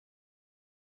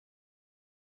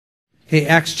Hey,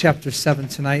 Acts chapter 7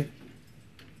 tonight.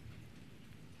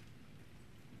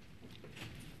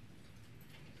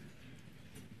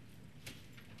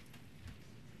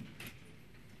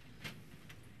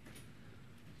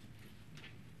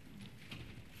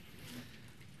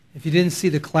 If you didn't see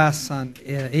the class on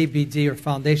ABD or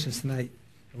Foundations tonight,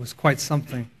 it was quite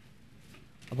something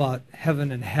about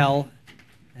heaven and hell.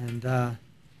 And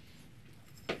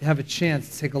you have a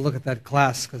chance to take a look at that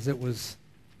class because it was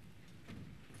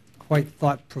quite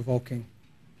thought-provoking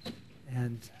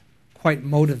and quite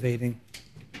motivating.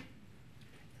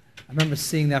 I remember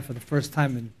seeing that for the first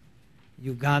time in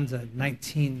Uganda in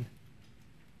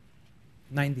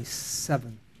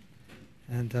 1997.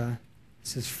 And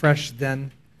it's as fresh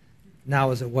then,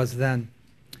 now as it was then.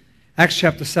 Acts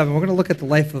chapter 7, we're going to look at the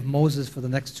life of Moses for the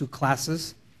next two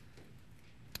classes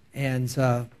and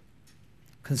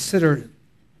consider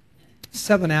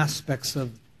 7 aspects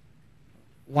of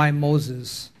why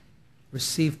Moses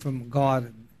received from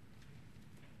God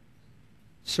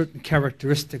certain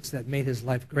characteristics that made his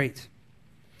life great.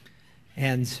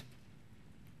 And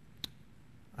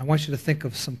I want you to think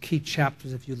of some key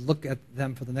chapters. If you look at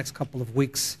them for the next couple of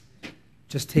weeks,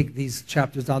 just take these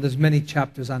chapters down. There's many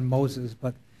chapters on Moses,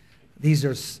 but these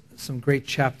are some great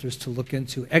chapters to look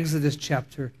into. Exodus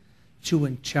chapter 2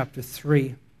 and chapter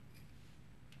 3.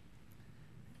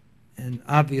 And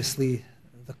obviously,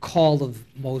 the call of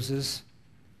Moses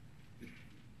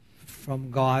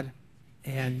from God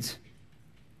and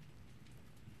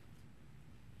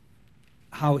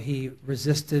how he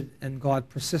resisted and God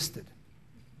persisted.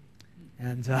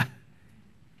 And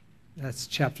that's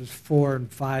chapters 4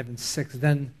 and 5 and 6.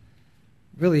 Then,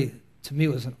 really, to me,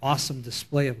 it was an awesome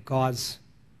display of God's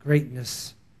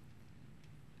greatness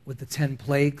with the 10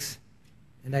 plagues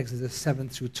in Exodus 7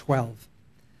 through 12.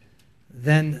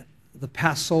 Then the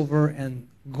Passover and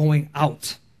going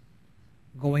out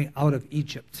of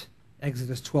Egypt,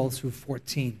 Exodus 12 through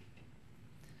 14.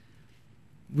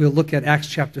 We'll look at Acts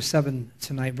chapter 7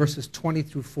 tonight. Verses 20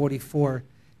 through 44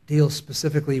 deals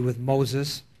specifically with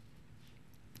Moses.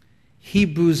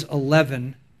 Hebrews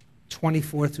 11,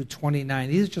 24 through 29.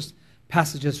 These are just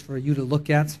passages for you to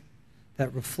look at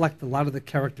that reflect a lot of the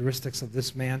characteristics of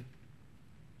this man.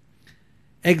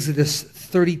 Exodus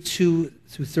 32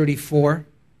 through 34.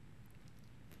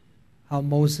 How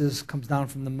Moses comes down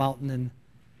from the mountain and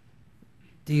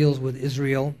deals with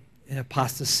Israel in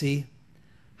apostasy.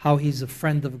 How he's a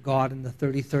friend of God in the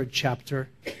 33rd chapter.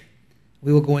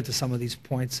 We will go into some of these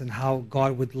points and how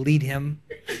God would lead him.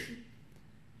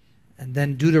 And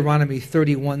then Deuteronomy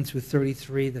 31 through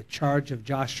 33, the charge of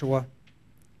Joshua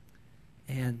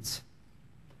and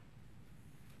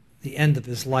the end of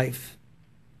his life.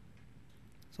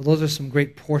 So those are some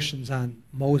great portions on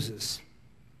Moses.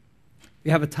 If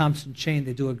you have a Thompson chain,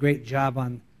 they do a great job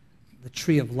on the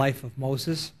tree of life of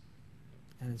Moses.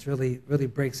 And it really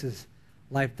breaks his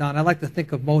life down. I like to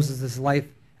think of Moses' life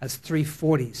as 3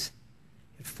 40s.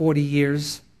 40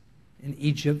 years in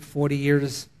Egypt, 40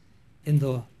 years in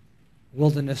the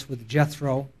wilderness with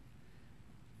Jethro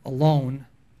alone,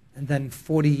 and then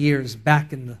 40 years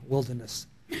back in the wilderness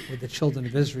with the children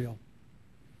of Israel.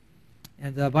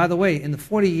 And by the way, in the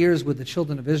 40 years with the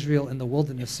children of Israel in the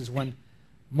wilderness is when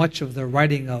much of the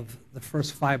writing of the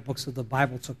first 5 books of the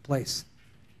Bible took place.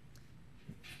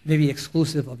 Maybe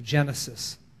exclusive of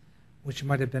Genesis, which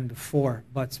might have been before,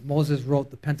 but Moses wrote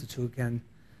the Pentateuch, and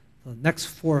the next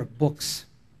 4 books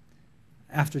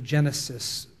after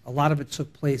Genesis, a lot of it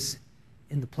took place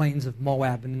in the plains of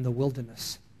Moab and in the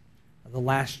wilderness, the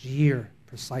last year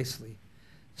precisely.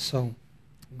 So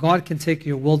God can take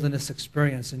your wilderness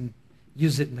experience and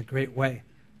use it in a great way,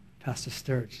 Pastor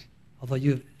Sturge.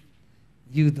 Although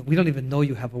we don't even know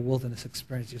you have a wilderness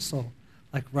experience. You're so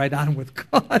right on with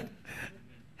God.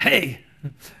 Hey!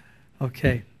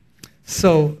 Okay.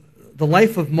 So the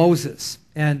life of Moses.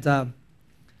 And I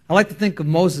like to think of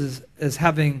Moses as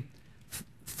having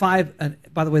 5, and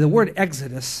by the way, the word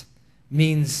Exodus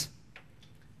means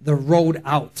the road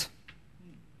out.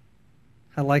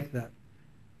 I like that.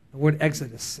 The word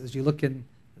Exodus, as you look in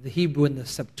the Hebrew and the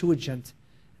Septuagint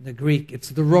and the Greek,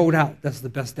 it's the road out. That's the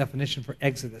best definition for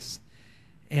Exodus.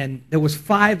 And there was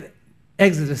 5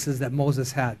 Exoduses that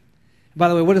Moses had. And by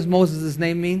the way, what does Moses'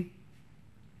 name mean?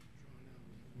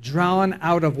 Drawn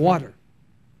out of water.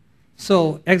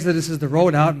 So Exodus is the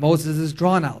road out, Moses is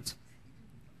drawn out.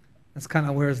 That's kind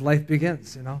of where his life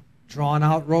begins, drawn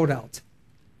out, road out.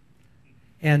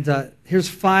 And here's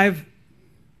 5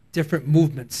 different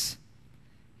movements.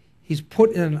 He's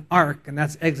put in an ark, and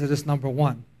that's Exodus number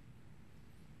 1.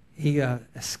 He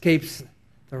escapes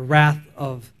the wrath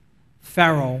of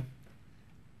Pharaoh.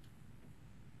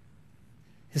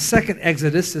 His second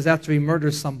exodus is after he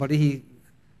murders somebody, he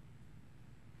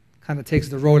kind of takes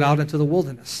the road out into the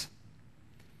wilderness.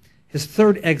 His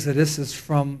third exodus is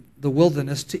from the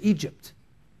wilderness to Egypt.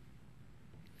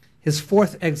 His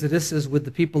fourth exodus is with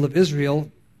the people of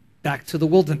Israel back to the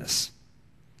wilderness.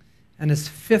 And his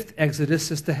fifth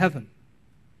exodus is to heaven.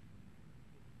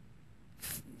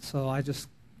 So I just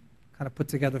kind of put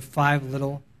together 5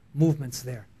 little movements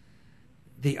there.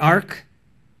 The ark,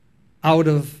 out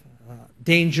of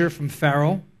danger from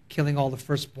Pharaoh, killing all the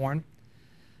firstborn.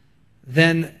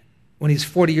 Then, when he's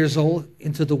 40 years old,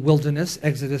 into the wilderness,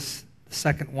 Exodus, the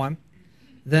second one.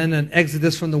 Then an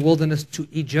exodus from the wilderness to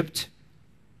Egypt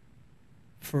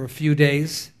for a few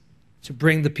days to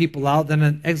bring the people out. Then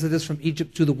an exodus from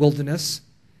Egypt to the wilderness.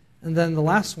 And then the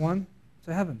last one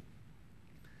to heaven.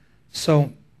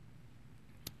 So,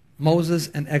 Moses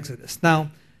and Exodus.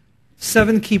 Now,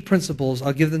 7 key principles.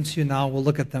 I'll give them to you now. We'll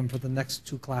look at them for the next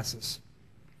 2 classes.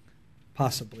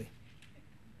 Possibly.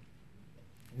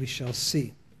 We shall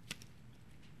see.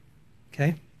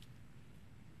 Okay?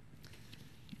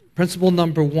 Principle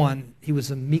number 1, he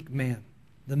was a meek man.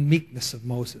 The meekness of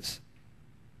Moses.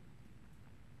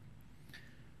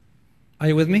 Are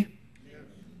you with me? Yes.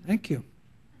 Thank you.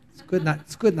 It's good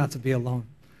not to be alone.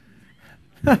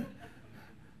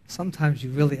 Sometimes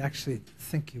you really actually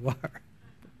think you are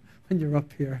when you're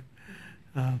up here.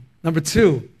 Number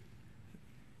 2,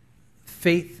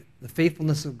 faith, the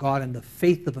faithfulness of God and the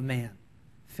faith of a man.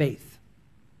 Faith.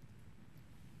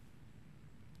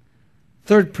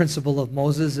 Third principle of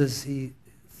Moses is he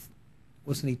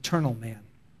was an eternal man.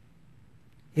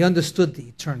 He understood the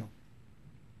eternal.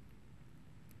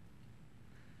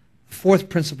 The fourth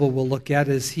principle we'll look at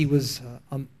is he was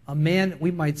a man,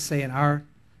 we might say in our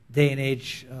day and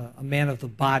age, a man of the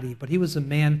body, but he was a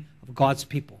man of God's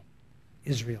people,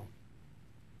 Israel.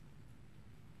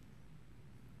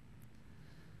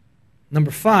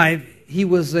 Number 5, he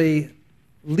was a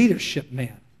leadership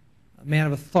man, a man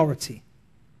of authority.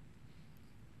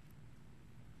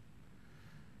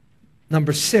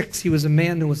 Number 6, he was a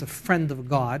man who was a friend of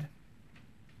God.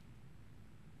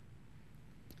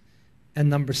 And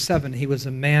number 7, he was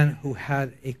a man who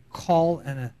had a call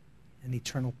and an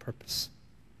eternal purpose.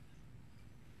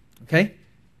 Okay?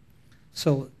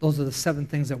 So those are the 7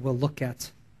 things that we'll look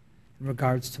at in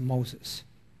regards to Moses.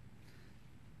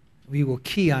 We will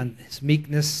key on his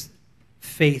meekness,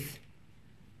 faith,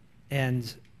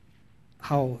 and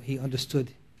how he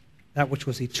understood that which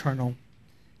was eternal,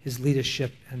 his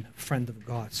leadership, and friend of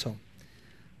God. So,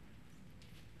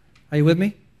 are you with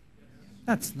me?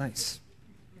 That's nice.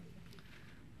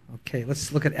 Okay,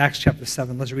 let's look at Acts chapter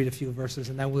 7. Let's read a few verses,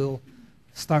 and then we'll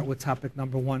start with topic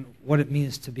number 1, what it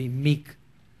means to be meek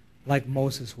like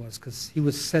Moses was, because he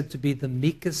was said to be the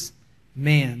meekest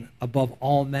man above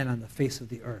all men on the face of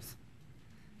the earth.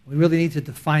 We really need to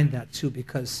define that too,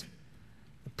 because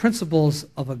the principles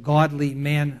of a godly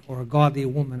man or a godly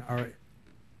woman are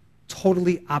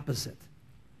totally opposite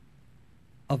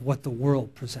of what the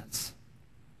world presents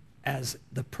as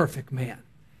the perfect man.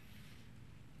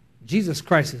 Jesus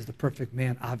Christ is the perfect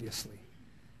man, obviously.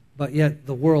 But yet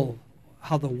the world,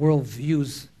 how the world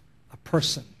views a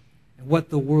person and what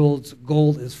the world's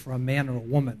goal is for a man or a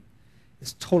woman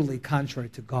is totally contrary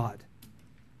to God.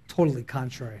 Totally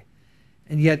contrary.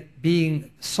 And yet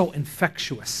being so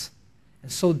infectious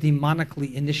and so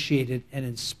demonically initiated and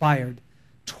inspired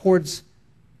towards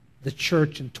the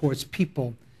church and towards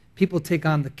people, people take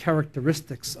on the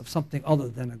characteristics of something other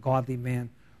than a godly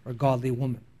man or a godly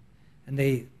woman. And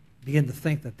they begin to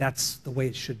think that that's the way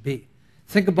it should be.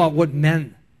 Think about what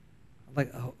men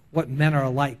are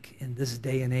like in this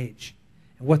day and age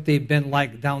and what they've been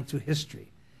like down through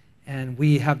history. And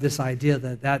we have this idea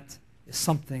that that is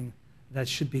something that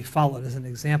should be followed as an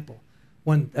example,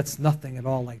 when that's nothing at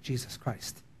all like Jesus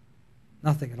Christ.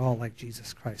 Nothing at all like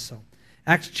Jesus Christ. So,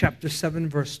 Acts chapter 7,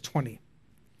 verse 20.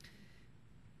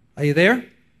 Are you there?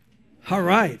 All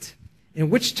right. In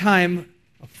which time,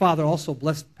 a father also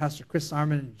blessed Pastor Chris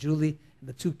Armin and Julie and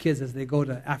the 2 kids as they go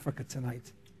to Africa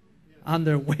tonight. On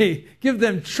their way. Give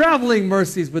them traveling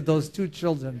mercies with those 2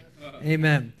 children.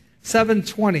 Amen.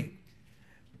 7:20.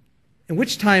 In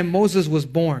which time Moses was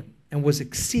born and was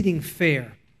exceeding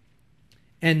fair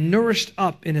and nourished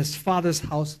up in his father's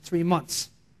house 3 months.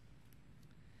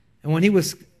 And when he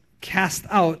was cast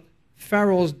out,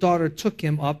 Pharaoh's daughter took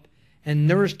him up and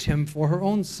nourished him for her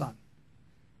own son.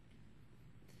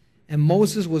 And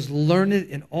Moses was learned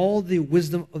in all the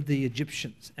wisdom of the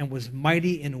Egyptians and was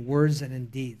mighty in words and in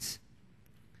deeds.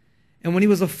 And when he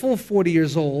was a full 40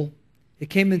 years old, it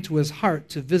came into his heart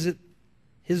to visit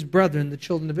his brethren, the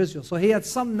children of Israel. So he had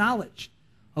some knowledge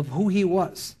of who he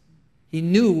was. He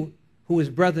knew who his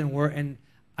brethren were, and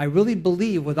I really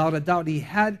believe, without a doubt, he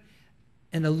had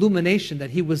an illumination that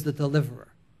he was the deliverer.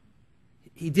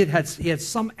 He had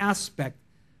some aspect.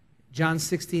 John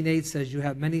 16:8 says,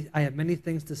 I have many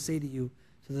things to say to you,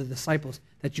 to the disciples,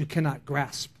 that you cannot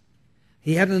grasp.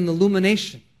 He had an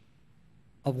illumination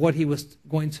of what he was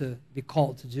going to be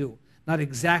called to do. Not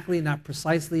exactly, not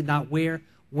precisely, not where,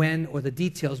 when, or the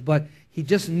details, but he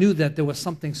just knew that there was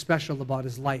something special about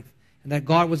his life and that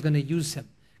God was going to use him.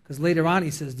 Because later on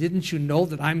he says, didn't you know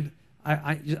that I'm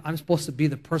supposed to be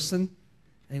the person?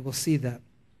 And we'll see that.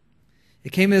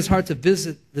 It came in his heart to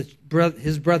visit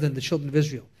his brethren, the children of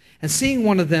Israel. And seeing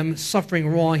one of them suffering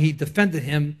wrong, he defended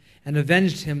him and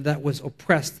avenged him that was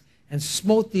oppressed and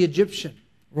smote the Egyptian.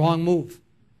 Wrong move,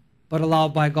 but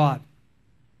allowed by God.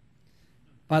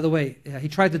 By the way, he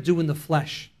tried to do in the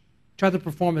flesh. He tried to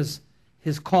perform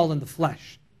his call in the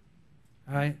flesh.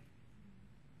 All right?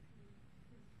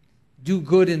 Do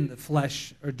good in the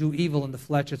flesh or do evil in the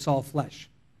flesh, it's all flesh.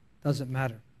 Doesn't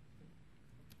matter.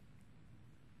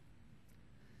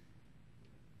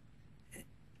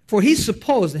 For he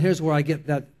supposed, and here's where I get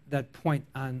that point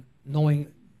on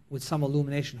knowing with some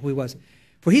illumination who he was.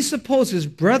 For he supposed his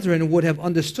brethren would have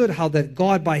understood how that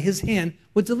God by his hand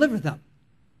would deliver them.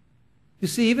 You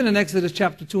see, even in Exodus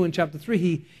chapter 2 and chapter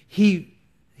 3, he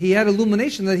had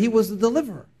illumination that he was the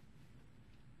deliverer.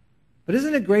 But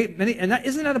isn't it great?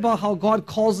 Isn't that about how God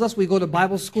calls us? We go to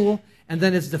Bible school, and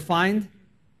then it's defined,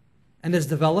 and it's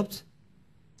developed.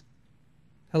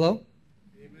 Hello?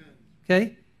 Amen.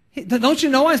 Okay? Don't you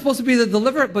know I'm supposed to be the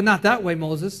deliverer? But not that way,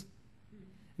 Moses.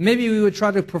 Maybe we would try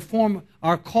to perform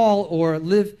our call or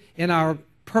live in our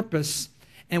purpose,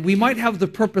 and we might have the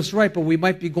purpose right, but we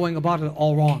might be going about it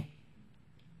all wrong.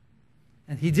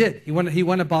 And he did. He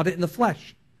went about it in the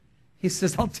flesh. He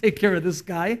says, I'll take care of this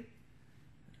guy.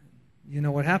 You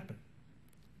know what happened.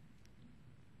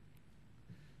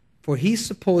 For he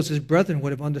supposed his brethren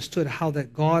would have understood how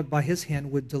that God by his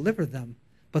hand would deliver them,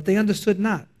 but they understood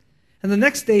not. And the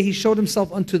next day he showed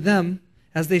himself unto them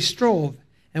as they strove,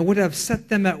 and would have set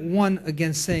them at one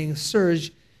again, saying,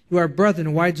 Sirs, you are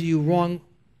brethren, why do you wrong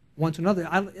one to another?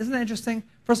 Isn't that interesting?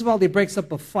 First of all, he breaks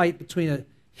up a fight between a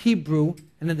Hebrew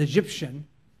and an Egyptian,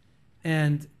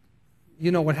 and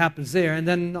you know what happens there. And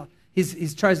then he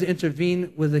tries to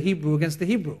intervene with the Hebrew against the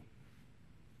Hebrew.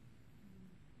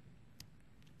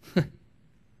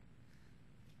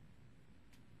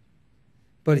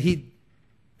 But he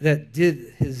that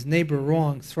did his neighbor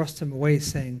wrong thrust him away,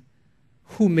 saying,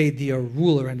 Who made thee a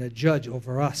ruler and a judge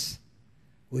over us?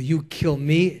 Will you kill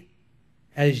me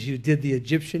as you did the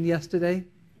Egyptian yesterday?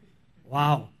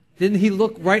 Wow. Didn't he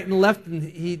look right and left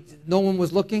and no one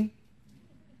was looking?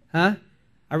 Huh?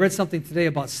 I read something today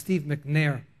about Steve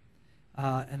McNair in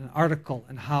an article,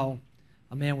 and how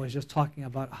a man was just talking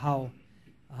about how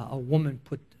a woman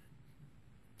put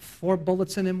 4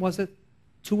 bullets in him, was it?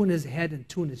 2 in his head and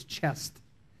 2 in his chest.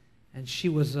 And she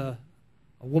was a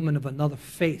woman of another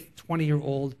faith,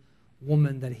 20-year-old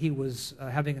woman that he was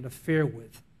having an affair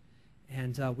with.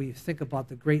 And we think about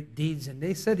the great deeds. And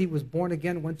they said he was born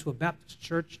again, went to a Baptist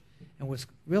church, and was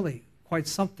really quite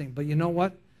something. But you know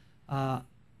what?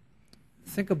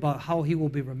 Think about how he will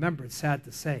be remembered, sad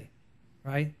to say,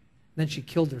 right? Then she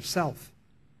killed herself.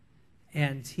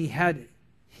 And he had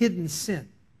hidden sin,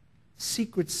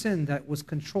 secret sin that was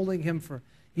controlling him for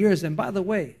years. And by the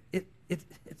way,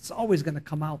 it's always going to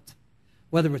come out.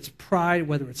 Whether it's pride,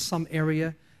 whether it's some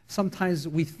area. Sometimes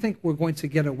we think we're going to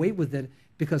get away with it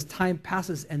because time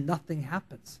passes and nothing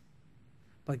happens.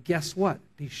 But guess what?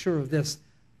 Be sure of this.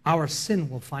 Our sin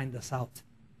will find us out.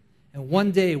 And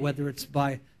one day, whether it's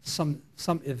by some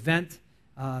event,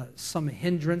 some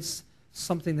hindrance,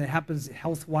 something that happens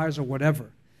health-wise or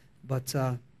whatever. But,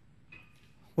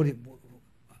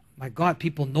 my God,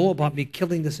 people know about me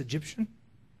killing this Egyptian?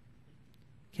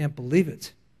 Can't believe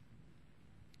it.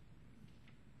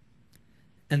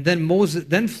 And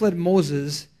then fled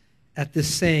Moses at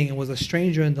this saying, and was a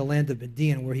stranger in the land of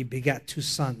Midian, where he begat 2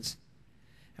 sons.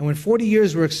 And when 40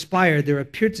 years were expired, there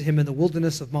appeared to him in the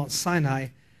wilderness of Mount Sinai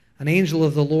an angel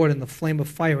of the Lord in the flame of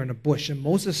fire in a bush. And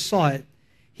Moses saw it.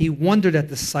 He wondered at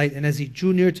the sight, and as he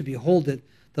drew near to behold it,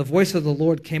 the voice of the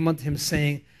Lord came unto him,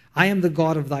 saying, I am the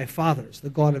God of thy fathers, the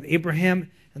God of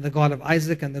Abraham, and the God of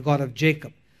Isaac, and the God of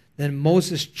Jacob. Then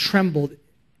Moses trembled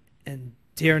and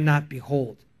dare not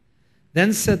behold.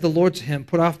 Then said the Lord to him,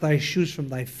 Put off thy shoes from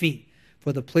thy feet,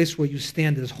 for the place where you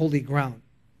stand is holy ground.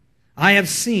 I have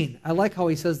seen. I like how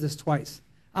he says this twice.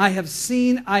 I have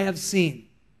seen, I have seen.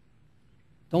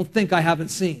 Don't think I haven't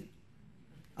seen.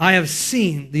 I have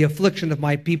seen the affliction of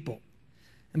my people.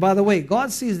 And by the way,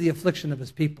 God sees the affliction of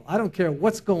his people. I don't care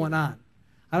what's going on.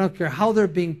 I don't care how they're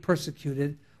being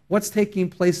persecuted, what's taking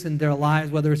place in their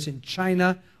lives, whether it's in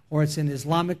China or it's in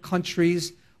Islamic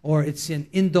countries or it's in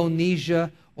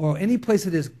Indonesia or any place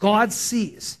it is. God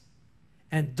sees.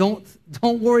 And don't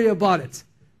worry about it.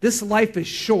 This life is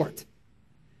short.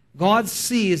 God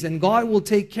sees, and God will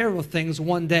take care of things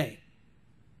one day.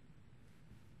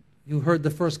 You heard the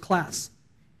first class,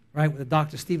 right, what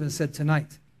Dr. Stevens said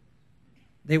tonight.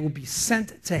 They will be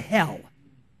sent to hell.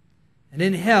 And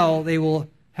in hell, they will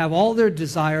have all their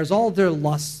desires, all their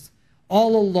lusts,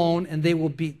 all alone, and they will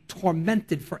be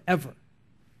tormented forever.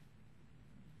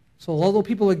 So although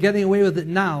people are getting away with it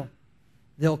now,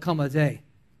 there'll come a day.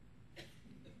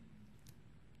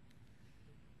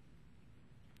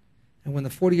 And when the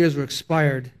 40 years were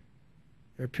expired,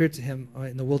 there appeared to him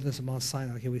in the wilderness of Mount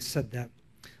Sinai. Here we said that.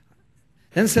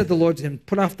 Then said the Lord to him,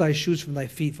 put off thy shoes from thy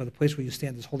feet, for the place where you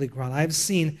stand is holy ground. I have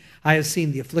seen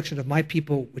the affliction of my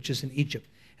people which is in Egypt,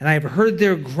 and I have heard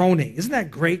their groaning. Isn't that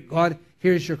great? God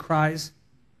hears your cries.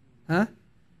 Huh?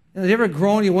 Have you ever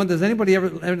groaned? You wonder, does anybody ever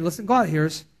listen? God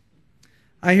hears.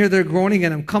 I hear their groaning,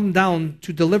 and am come down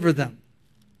to deliver them.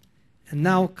 And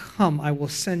now come, I will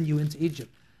send you into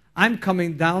Egypt. I'm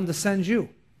coming down to send you.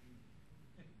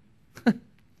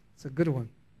 It's a good one.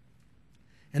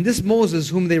 And this Moses,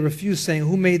 whom they refused, saying,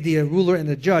 who made thee a ruler and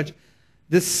a judge?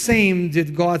 This same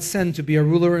did God send to be a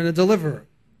ruler and a deliverer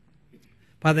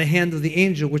by the hand of the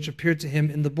angel which appeared to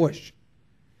him in the bush.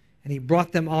 And he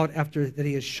brought them out after that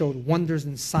he had showed wonders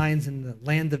and signs in the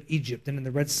land of Egypt and in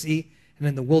the Red Sea and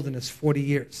in the wilderness 40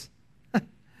 years.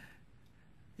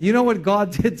 You know what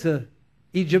God did to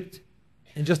Egypt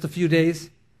in just a few days?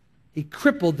 He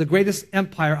crippled the greatest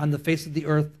empire on the face of the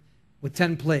earth with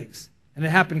 10 plagues. And it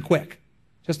happened quick.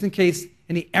 Just in case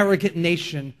any arrogant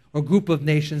nation or group of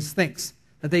nations thinks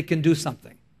that they can do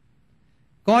something.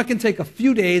 God can take a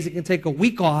few days, it can take a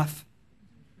week off,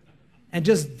 and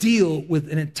just deal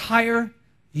with an entire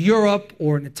Europe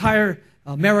or an entire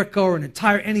America or an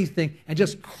entire anything and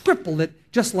just cripple it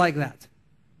just like that.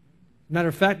 Matter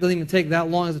of fact, it doesn't even take that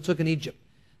long as it took in Egypt.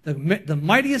 The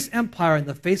mightiest empire on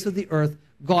the face of the earth,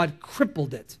 God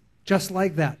crippled it just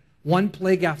like that. One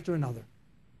plague after another.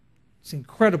 It's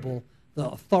incredible, the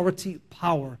authority,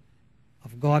 power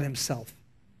of God himself.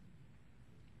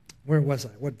 Where was I?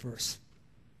 What verse?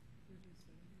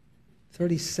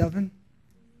 37?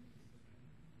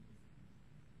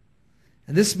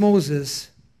 And this Moses,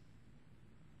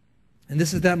 and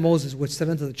this is that Moses which said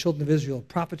unto the children of Israel, a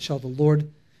prophet shall the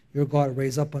Lord your God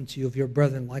raise up unto you of your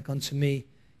brethren like unto me,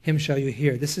 him shall you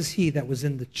hear. This is he that was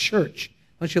in the church.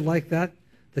 Don't you like that?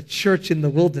 The church in the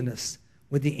wilderness,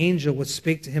 with the angel which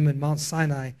spake to him in Mount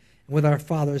Sinai, and with our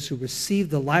fathers who received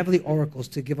the lively oracles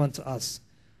to give unto us,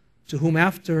 to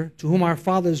whom our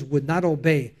fathers would not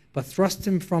obey, but thrust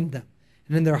him from them,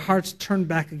 and in their hearts turned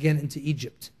back again into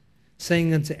Egypt,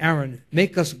 saying unto Aaron,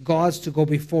 make us gods to go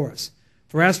before us.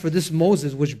 For as for this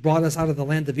Moses, which brought us out of the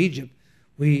land of Egypt,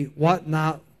 we wot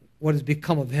not what has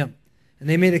become of him. And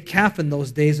they made a calf in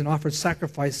those days, and offered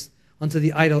sacrifice unto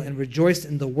the idol, and rejoiced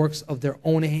in the works of their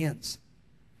own hands.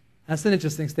 That's an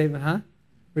interesting statement, huh?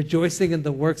 Rejoicing in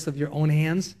the works of your own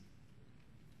hands.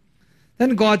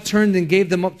 Then God turned and gave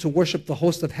them up to worship the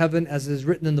host of heaven, as is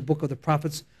written in the book of the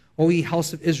prophets. O ye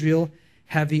house of Israel,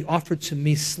 have ye offered to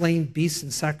me slain beasts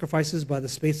and sacrifices by the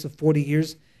space of 40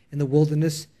 years in the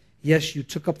wilderness? Yes, you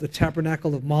took up the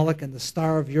tabernacle of Moloch and the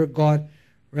star of your god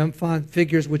Remphan,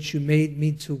 figures which you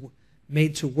made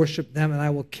to worship them, and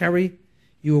I will carry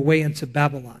you away into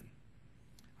Babylon.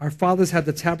 Our fathers had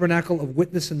the tabernacle of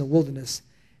witness in the wilderness,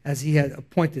 as he had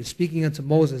appointed, speaking unto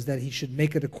Moses that he should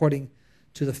make it according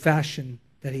to the fashion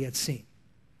that he had seen.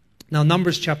 Now,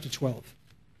 Numbers chapter 12.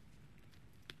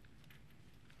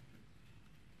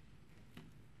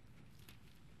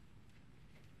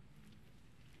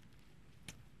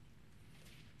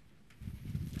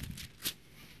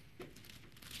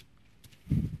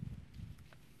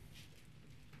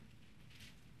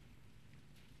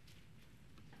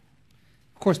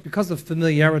 Of course, because of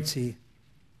familiarity,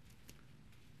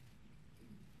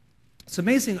 it's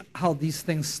amazing how these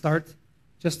things start.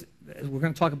 We're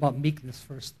going to talk about meekness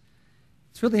first.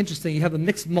 It's really interesting. You have a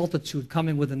mixed multitude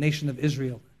coming with the nation of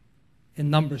Israel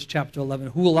in Numbers chapter 11.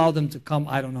 Who allowed them to come?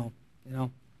 I don't know.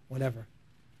 Whatever.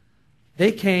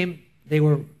 They came, they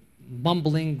were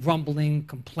mumbling, grumbling,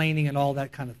 complaining, and all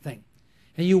that kind of thing.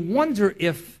 And you wonder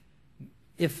if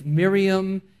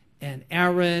Miriam and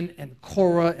Aaron and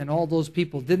Korah and all those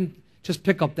people didn't just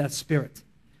pick up that spirit.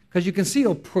 Because you can see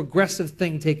a progressive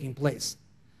thing taking place.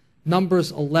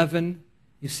 Numbers 11,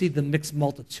 you see the mixed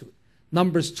multitude.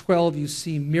 Numbers 12, you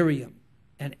see Miriam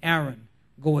and Aaron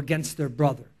go against their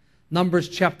brother. Numbers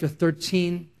chapter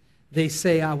 13, they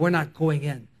say, we're not going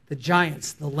in. The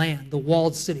giants, the land, the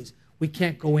walled cities, we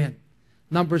can't go in.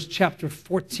 Numbers chapter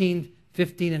 14,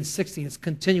 15, and 16, it's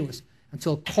continuous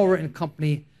until Korah and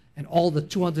company and all the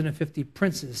 250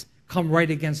 princes come right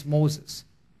against Moses.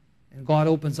 And God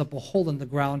opens up a hole in the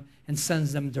ground and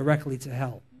sends them directly to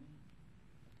hell.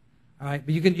 All right,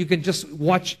 but you can just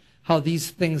watch how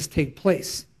these things take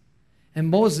place. And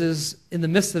Moses, in the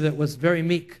midst of it, was very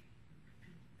meek.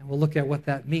 And we'll look at what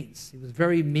that means. He was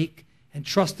very meek and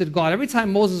trusted God. Every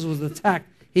time Moses was attacked,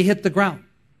 he hit the ground.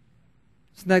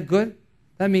 Isn't that good?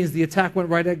 That means the attack went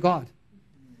right at God.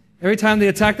 Every time they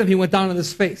attacked him, he went down on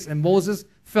his face. And Moses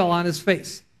fell on his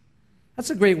face. That's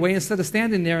a great way. Instead of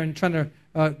standing there and trying to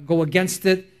go against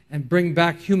it and bring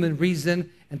back human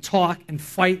reason and talk and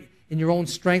fight in your own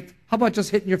strength, how about just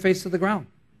hitting your face to the ground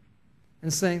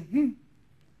and saying,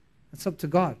 it's up to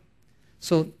God.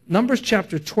 So Numbers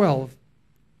chapter 12,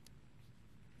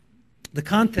 the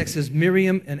context is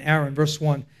Miriam and Aaron, verse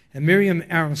 1. And Miriam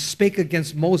and Aaron spake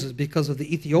against Moses because of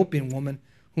the Ethiopian woman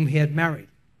whom he had married.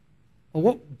 Well,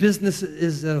 what business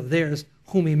is it of theirs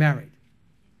whom he married?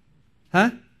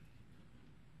 Huh?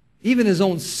 Even his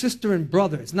own sister and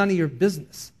brother. It's none of your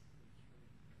business.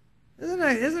 Isn't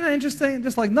that interesting?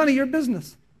 Just like none of your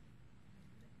business.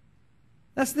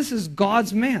 This is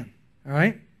God's man. All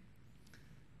right?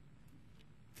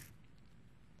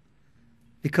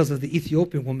 Because of the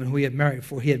Ethiopian woman who he had married,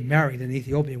 for he had married an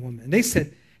Ethiopian woman. And they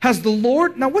said, has the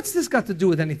Lord, now what's this got to do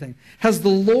with anything? Has the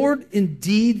Lord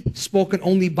indeed spoken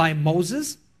only by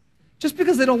Moses? Just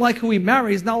because they don't like who he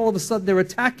marries, now all of a sudden they're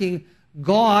attacking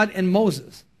God and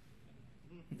Moses.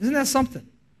 Isn't that something?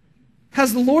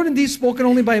 Has the Lord indeed spoken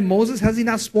only by Moses? Has he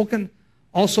not spoken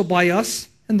also by us?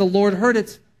 And the Lord heard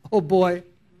it. Oh boy.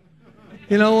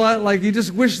 You know what? Like you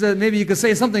just wish that maybe you could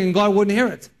say something and God wouldn't hear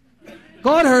it.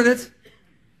 God heard it.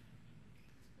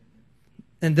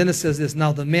 And then it says this,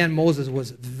 now the man Moses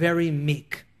was very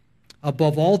meek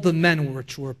above all the men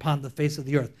which were upon the face of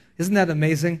the earth. Isn't that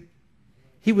amazing?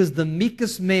 He was the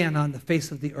meekest man on the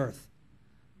face of the earth,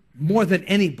 more than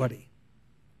anybody.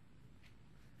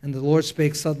 And the Lord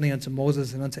spake suddenly unto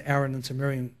Moses and unto Aaron and unto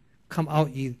Miriam, come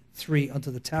out ye three unto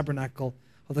the tabernacle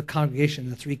of the congregation.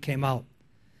 And the three came out.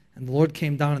 And the Lord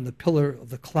came down in the pillar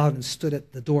of the cloud and stood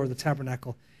at the door of the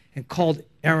tabernacle and called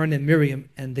Aaron and Miriam,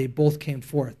 and they both came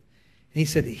forth. And he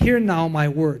said, hear now my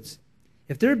words.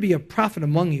 If there be a prophet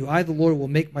among you, I, the Lord, will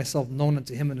make myself known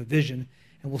unto him in a vision,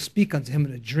 and will speak unto him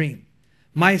in a dream.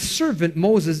 My servant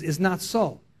Moses is not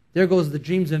so. There goes the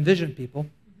dreams and vision people.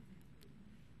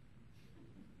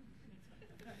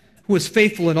 Who is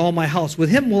faithful in all my house. With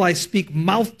him will I speak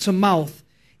mouth to mouth,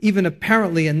 even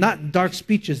apparently, and not in dark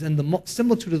speeches, and the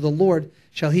similitude of the Lord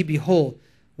shall he behold.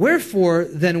 Wherefore,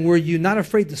 then, were you not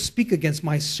afraid to speak against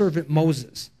my servant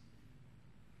Moses?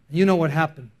 You know what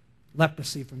happened.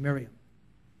 Leprosy for Miriam.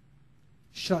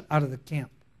 Shut out of the camp.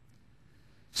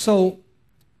 So,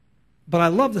 but I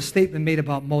love the statement made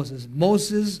about Moses.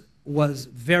 Moses was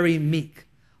very meek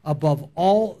above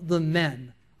all the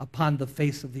men upon the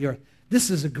face of the earth. This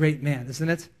is a great man, isn't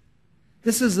it?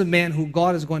 This is a man who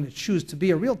God is going to choose to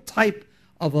be a real type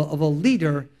of a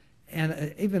leader,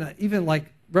 and even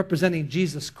like representing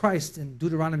Jesus Christ in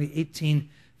Deuteronomy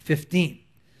 18:15.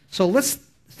 So let's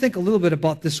think a little bit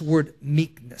about this word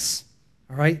meekness.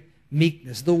 All right?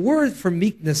 Meekness. The word for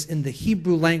meekness in the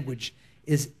Hebrew language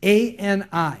is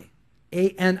A-N-I.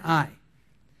 A-N-I.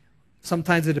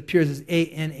 Sometimes it appears as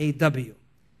A-N-A-W.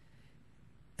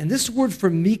 And this word for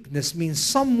meekness means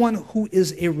someone who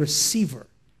is a receiver.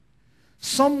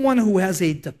 Someone who has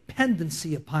a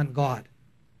dependency upon God.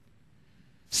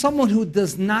 Someone who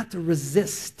does not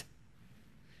resist.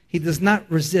 He does not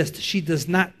resist. She does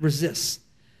not resist.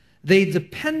 They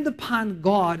depend upon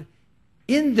God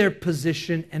in their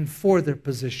position and for their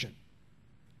position.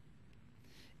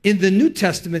 In the New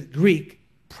Testament Greek,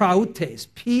 prautes,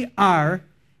 P-R-A-U-T-E-S.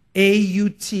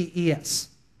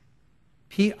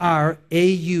 P-R-A-U-T-E-S.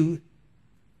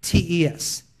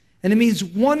 And it means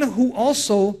one who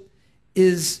also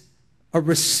is a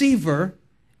receiver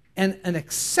and an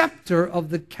acceptor of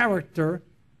the character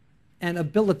and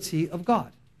ability of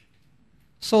God.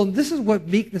 So this is what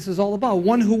meekness is all about.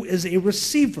 One who is a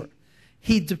receiver.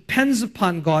 He depends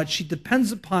upon God. She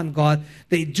depends upon God.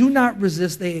 They do not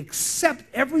resist. They accept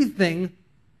everything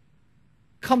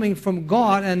coming from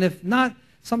God. And if not,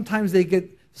 sometimes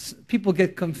people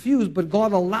get confused, but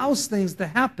God allows things to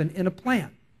happen in a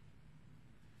plan.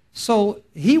 So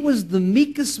he was the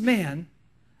meekest man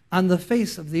on the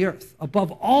face of the earth,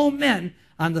 above all men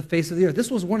on the face of the earth.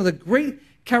 This was one of the great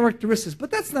characteristics,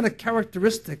 but that's not a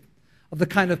characteristic of the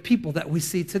kind of people that we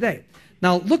see today.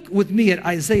 Now look with me at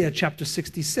Isaiah chapter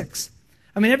 66.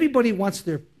 I mean, everybody wants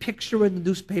their picture in the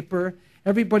newspaper.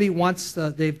 Everybody wants,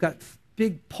 they've got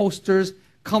big posters,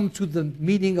 come to the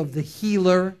meeting of the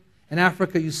healer. In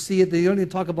Africa, you see it. They don't even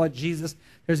talk about Jesus.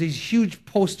 There's these huge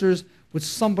posters with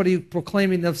somebody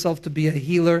proclaiming themselves to be a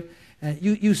healer. And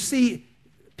you see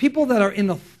people that are in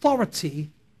authority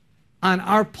on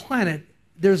our planet,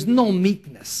 there's no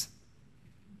meekness.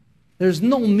 There's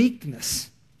no meekness.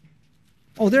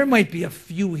 Oh, there might be a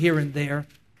few here and there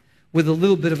with a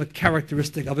little bit of a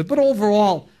characteristic of it. But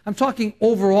overall, I'm talking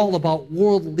overall about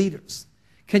world leaders.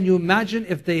 Can you imagine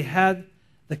if they had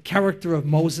the character of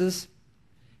Moses?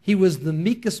 He was the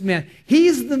meekest man.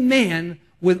 He's the man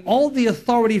with all the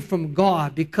authority from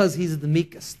God because he's the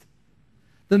meekest.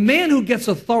 The man who gets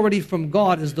authority from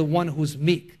God is the one who's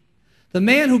meek. The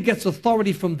man who gets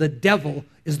authority from the devil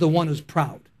is the one who's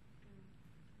proud.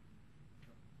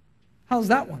 How's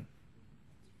that one?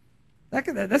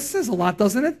 That says a lot,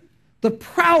 doesn't it? The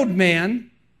proud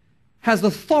man has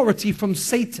authority from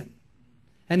Satan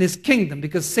and his kingdom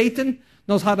because Satan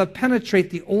knows how to penetrate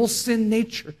the old sin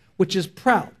nature, which is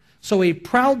proud. So a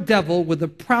proud devil with a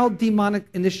proud demonic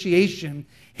initiation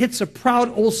hits a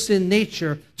proud old sin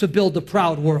nature to build a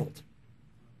proud world.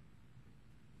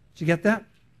 Did you get that?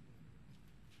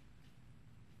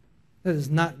 That is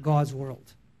not God's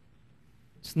world.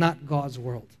 It's not God's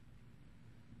world.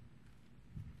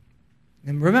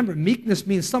 And remember, meekness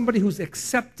means somebody who's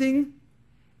accepting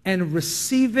and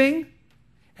receiving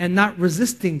and not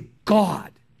resisting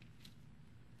God.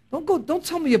 Don't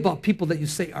tell me about people that you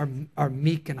say are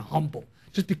meek and humble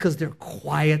just because they're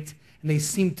quiet and they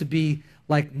seem to be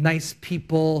like nice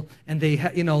people and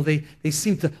they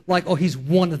seem to like, oh, he's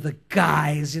one of the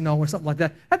guys, or something like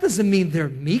that. That doesn't mean they're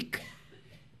meek.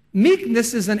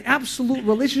 Meekness is an absolute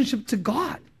relationship to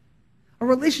God. A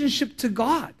relationship to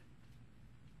God.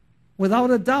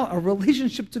 Without a doubt, a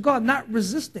relationship to God, not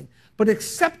resisting, but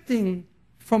accepting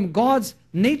from God's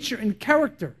nature and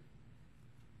character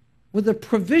with a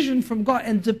provision from God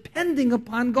and depending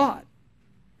upon God.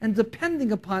 And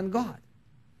depending upon God.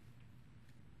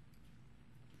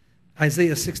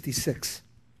 Isaiah 66.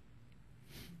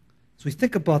 So we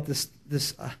think about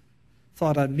this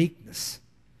thought on meekness,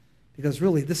 because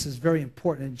really this is very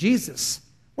important. And Jesus,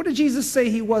 what did Jesus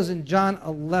say he was in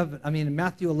in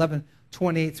Matthew 11,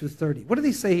 28 through 30? What did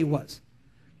he say he was?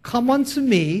 Come unto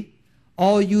me,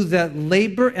 all you that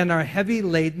labor and are heavy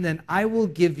laden, and I will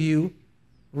give you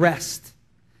rest.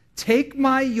 Take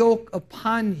my yoke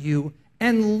upon you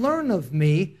and learn of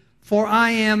me, for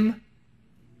I am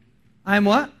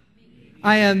what?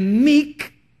 I am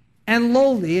meek and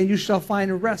lowly, and you shall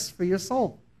find rest for your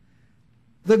soul.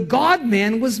 The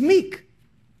God-man was meek.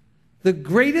 The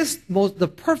greatest, the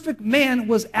perfect man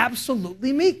was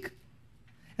absolutely meek.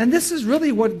 And this is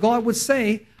really what God would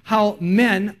say how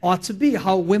men ought to be,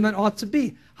 how women ought to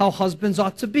be, how husbands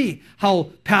ought to be,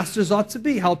 how pastors ought to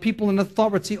be, how people in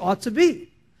authority ought to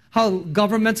be, how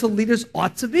governmental leaders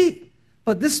ought to be.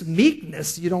 But this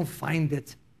meekness, you don't find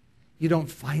it. You don't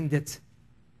find it.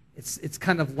 It's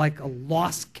kind of like a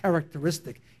lost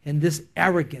characteristic in this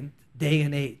arrogant day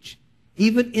and age,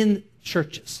 even in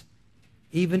churches.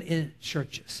 Even in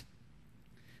churches.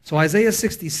 So Isaiah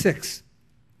 66,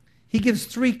 he gives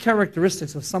 3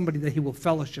 characteristics of somebody that he will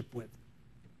fellowship with.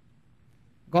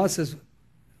 God says,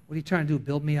 what are you trying to do,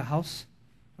 build me a house?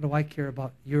 What do I care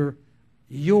about your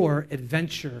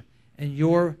adventure and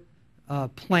your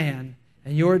plan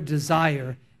and your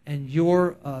desire and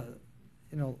your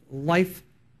life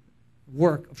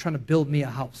work of trying to build me a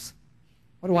house?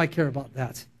 What do I care about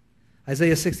that?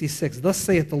 Isaiah 66, thus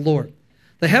saith the Lord,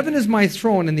 the heaven is my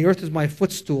throne and the earth is my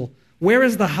footstool. Where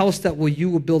is the house that you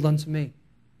will build unto me?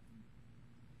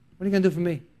 What are you going to do for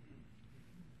me?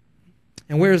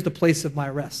 And where is the place of my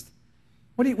rest?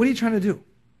 What are you trying to do?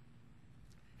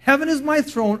 Heaven is my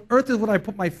throne, earth is what I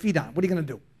put my feet on. What are you going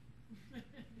to do?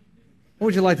 What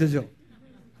would you like to do?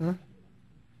 Huh?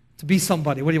 To be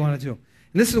somebody. What do you want to do?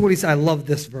 And this is what he said. I love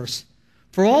this verse.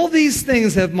 For all these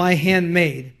things have my hand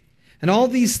made, and all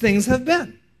these things have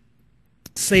been,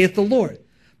 saith the Lord.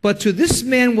 But to this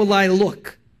man will I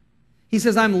look. He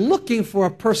says, I'm looking for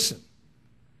a person.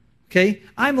 Okay?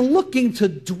 I'm looking to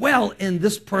dwell in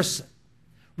this person.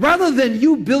 Rather than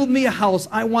you build me a house,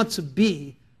 I want to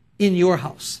be in your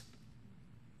house.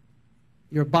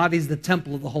 Your body is the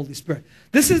temple of the Holy Spirit.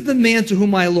 This is the man to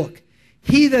whom I look.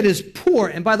 He that is poor,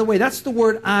 and by the way, that's the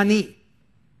word ani.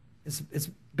 It's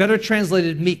better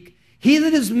translated meek. He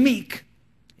that is meek,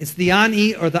 it's the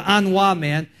ani or the anwa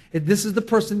man. This is the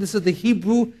person, this is the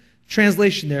Hebrew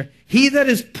translation there. He that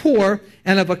is poor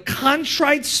and of a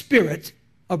contrite spirit,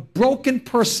 a broken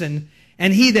person,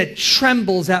 and he that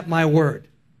trembles at my word.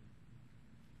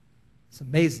 It's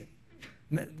amazing.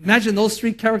 Imagine those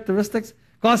three characteristics.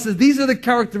 God says, these are the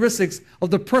characteristics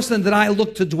of the person that I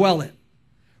look to dwell in.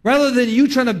 Rather than you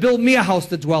trying to build me a house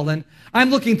to dwell in, I'm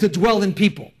looking to dwell in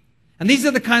people. And these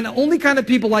are the only kind of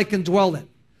people I can dwell in.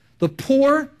 The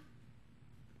poor,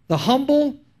 the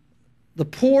humble, the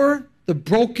poor, the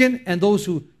broken, and those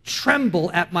who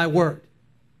tremble at my word.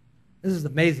 This is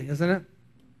amazing, isn't it?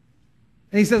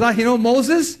 And he says, you know,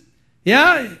 Moses,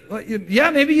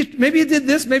 maybe you did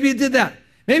this, maybe you did that.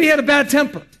 Maybe he had a bad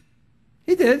temper.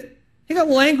 He did. He got a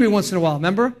little angry once in a while,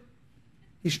 remember?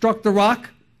 He struck the rock,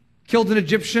 killed an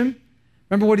Egyptian.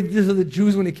 Remember what he did to the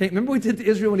Jews when he came? Remember what he did to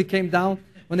Israel when he came down,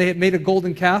 when they had made a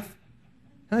golden calf?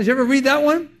 Did you ever read that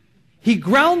one? He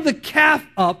ground the calf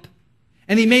up,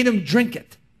 and he made him drink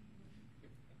it.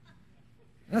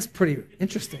 That's pretty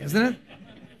interesting, isn't it?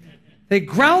 They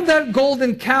ground that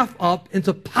golden calf up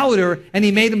into powder, and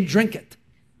he made him drink it.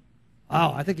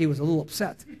 Wow, I think he was a little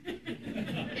upset.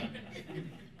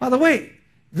 By the way,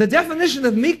 the definition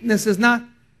of meekness is not,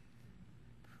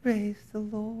 praise the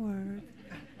Lord.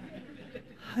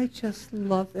 I just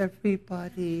love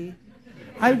everybody.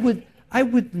 I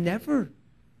would never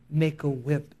make a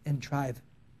whip and drive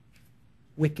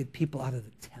wicked people out of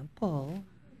the temple.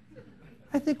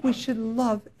 I think we should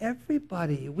love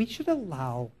everybody. We should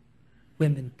allow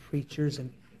women preachers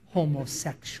and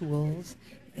homosexuals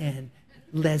and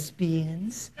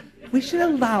lesbians. We should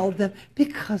allow them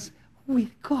because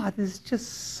God is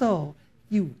just so,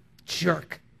 you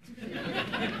jerk.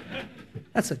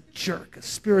 That's a jerk, a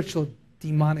spiritual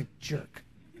demonic jerk.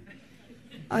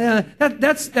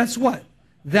 That's what?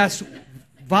 That's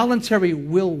voluntary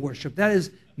will worship. That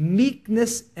is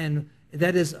meekness, and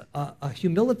that is a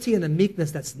humility and a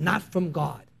meekness that's not from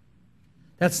God.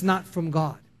 That's not from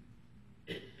God.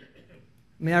 I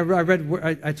mean,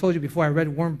 I told you before, I read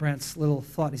Wormbrandt's little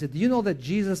thought. He said, do you know that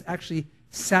Jesus actually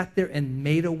sat there and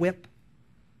made a whip?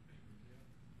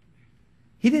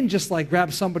 He didn't just like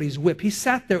grab somebody's whip. He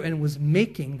sat there and was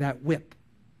making that whip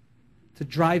to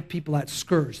drive people at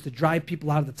scourge, to drive people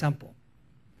out of the temple.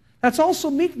 That's also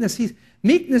meekness.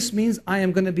 Meekness means I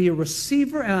am going to be a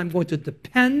receiver, and I'm going to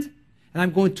depend, and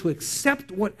I'm going to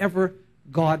accept whatever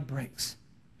God brings.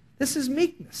 This is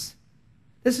meekness.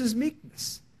 This is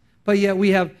meekness. But yet we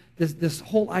have this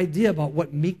whole idea about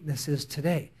what meekness is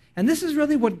today. And this is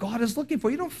really what God is looking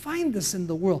for. You don't find this in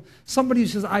the world. Somebody who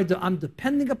says, I'm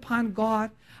depending upon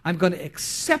God. I'm going to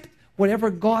accept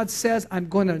whatever God says. I'm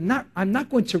not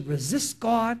going to resist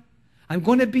God. I'm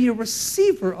going to be a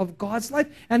receiver of God's life.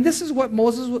 And this is what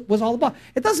Moses was all about.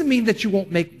 It doesn't mean that you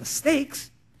won't make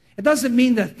mistakes. It doesn't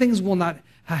mean that things will not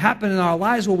happen in our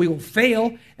lives where we will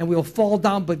fail and we will fall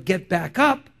down but get back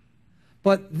up.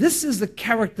 But this is the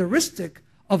characteristic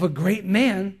of a great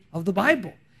man of the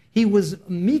Bible. He was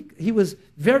meek. He was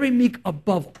very meek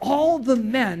above all the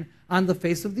men on the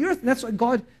face of the earth. And that's why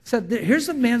God said, here's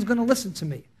a man who's going to listen to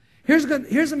me. Here's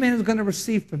a man who's going to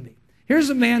receive from me.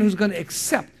 Here's a man who's going to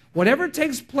accept whatever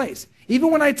takes place. Even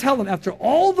when I tell him, after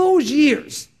all those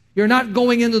years, you're not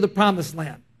going into the promised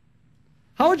land.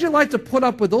 How would you like to put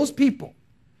up with those people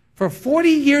for 40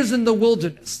 years in the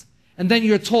wilderness, and then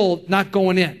you're told not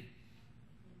going in?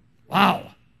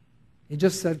 Wow. He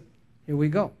just said, here we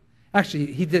go.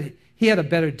 Actually, he had a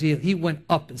better deal. He went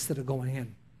up instead of going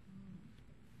in,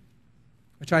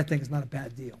 which I think is not a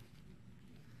bad deal.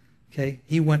 Okay?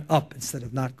 He went up instead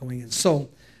of not going in. So,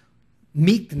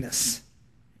 meekness.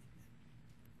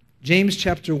 James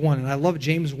chapter 1, and I love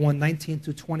James 1, 19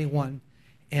 through 21.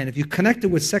 And if you connect it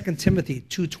with 2 Timothy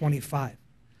 2:25,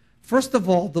 first of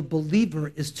all, the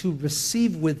believer is to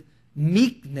receive with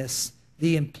meekness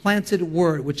the implanted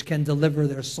word which can deliver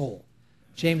their soul.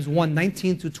 James 1,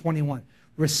 19 through 21.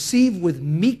 Receive with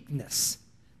meekness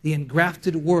the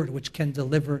engrafted word which can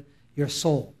deliver your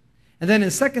soul. And then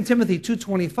in 2 Timothy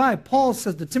 2:25, Paul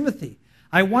says to Timothy,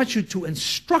 I want you to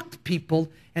instruct people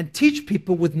and teach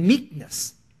people with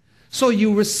meekness. So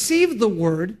you receive the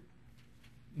word,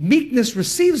 meekness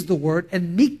receives the word,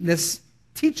 and meekness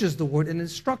teaches the word and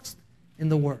instructs in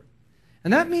the word.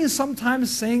 And that means sometimes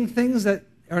saying things that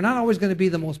are not always going to be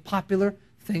the most popular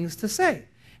things to say.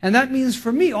 And that means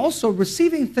for me also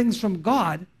receiving things from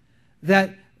God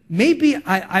that maybe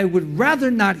I would rather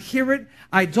not hear it.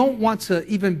 I don't want to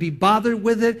even be bothered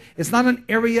with it. It's not an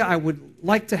area I would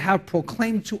like to have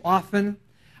proclaimed too often.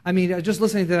 I mean, just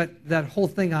listening to that whole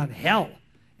thing on hell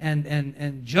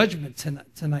and judgment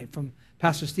tonight from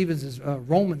Pastor Stevens'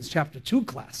 Romans chapter 2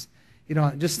 class. You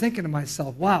know, just thinking to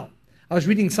myself, wow. I was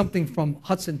reading something from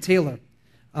Hudson Taylor,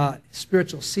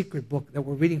 Spiritual Secret book that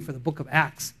we're reading for the book of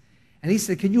Acts. And he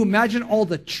said, can you imagine all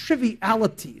the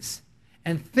trivialities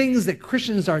and things that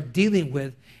Christians are dealing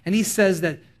with? And he says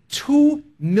that 2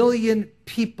 million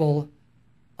people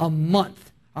a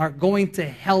month are going to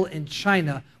hell in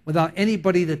China without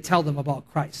anybody to tell them about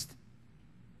Christ.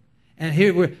 And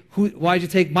here, why'd you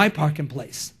take my parking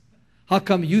place? How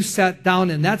come you sat down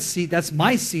in that seat? That's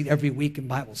my seat every week in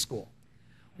Bible school.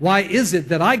 Why is it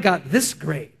that I got this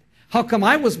grade? How come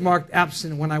I was marked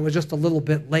absent when I was just a little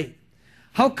bit late?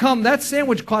 How come that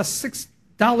sandwich cost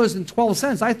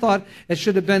 $6.12? I thought it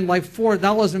should have been like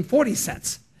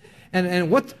 $4.40.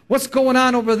 And what's going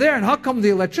on over there? And how come the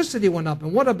electricity went up?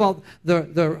 And what about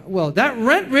that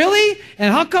rent, really?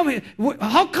 And how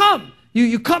come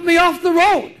you cut me off the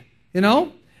road? You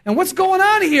know? And what's going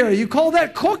on here? You call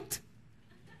that cooked?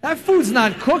 That food's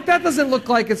not cooked. That doesn't look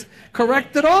like it's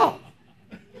correct at all.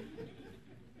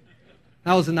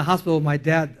 I was in the hospital with my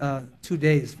dad for 2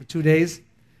 days.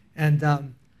 And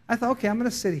I thought, okay, I'm going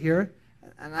to sit here.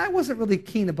 And I wasn't really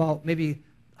keen about maybe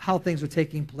how things were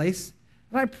taking place.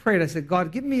 And I prayed. I said,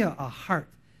 God, give me a heart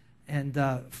and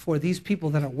for these people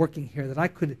that are working here,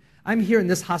 that I'm here in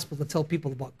this hospital to tell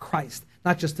people about Christ,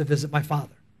 not just to visit my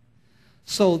father.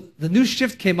 So the new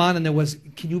shift came on, and there was,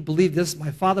 can you believe this?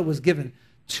 My father was given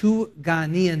 2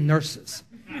 Ghanaian nurses.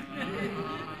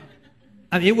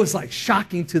 I mean, it was like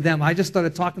shocking to them. I just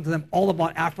started talking to them all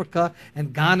about Africa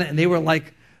and Ghana, and they were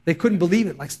like, they couldn't believe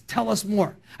it. Like, tell us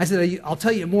more. I said, I'll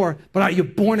tell you more, but are you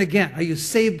born again? Are you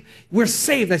saved? We're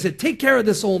saved. I said, take care of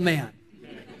this old man.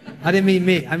 I didn't mean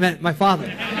me. I meant my father.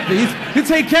 You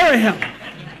take care of him.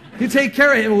 You take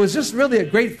care of him. It was just really a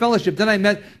great fellowship. Then I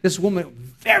met this woman,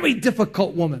 very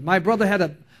difficult woman. My brother had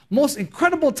a most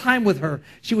incredible time with her.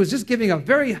 She was just giving a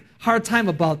very hard time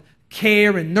about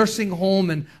care and nursing home.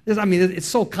 And I mean, it's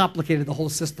so complicated, the whole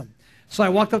system. So I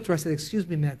walked up to her. I said, excuse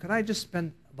me, ma'am, could I just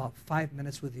spend about 5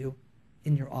 minutes with you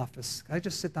in your office? Could I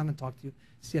just sit down and talk to you?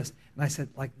 She said, yes. And I said,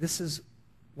 like, this is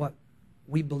what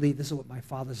we believe. This is what my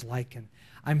father's like. And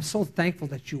I'm so thankful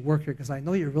that you work here because I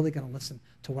know you're really going to listen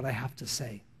to what I have to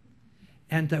say.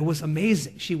 And it was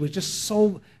amazing. She was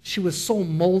so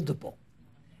moldable.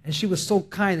 And she was so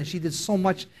kind, and she did so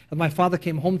much. When my father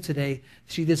came home today,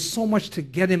 she did so much to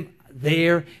get him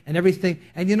there and everything.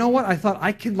 And you know what? I thought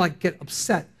I could like get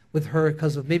upset with her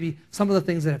because of maybe some of the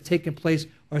things that have taken place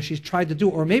or she's tried to do.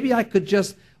 Or maybe I could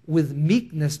just, with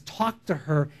meekness, talk to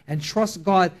her and trust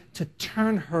God to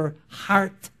turn her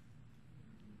heart.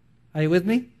 Are you with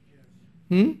me?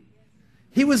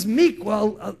 He was meek.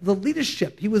 Well, the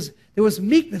leadership, there was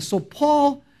meekness. So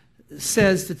Paul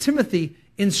says to Timothy,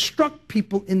 instruct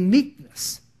people in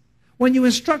meekness. When you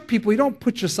instruct people, you don't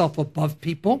put yourself above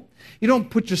people. You don't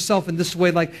put yourself in this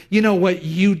way like, you know what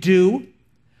you do,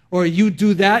 or you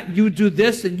do that, you do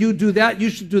this, and you do that, you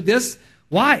should do this.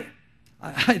 Why?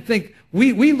 I think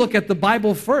we look at the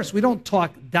Bible first. We don't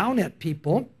talk down at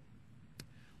people.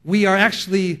 We are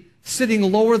actually sitting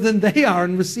lower than they are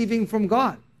and receiving from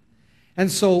God.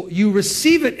 And so you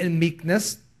receive it in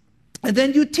meekness, and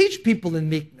then you teach people in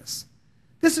meekness.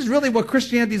 This is really what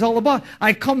Christianity is all about.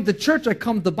 I come to church, I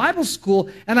come to Bible school,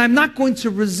 and I'm not going to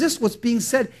resist what's being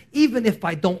said, even if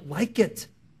I don't like it.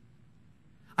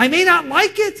 I may not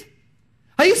like it.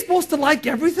 Are you supposed to like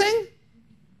everything?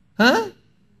 Huh?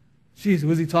 Jeez,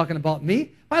 was he talking about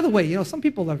me? By the way, you know, some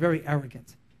people are very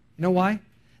arrogant. You know why?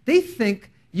 They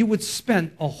think you would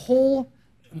spend a whole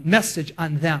message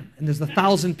on them, and there's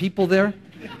 1,000 people there.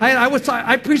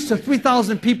 I preached to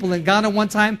 3,000 people in Ghana one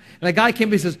time, and a guy came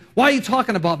to me and says, why are you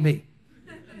talking about me?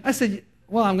 I said,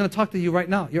 well, I'm going to talk to you right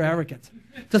now. You're arrogant.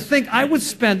 To think I would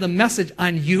spend a message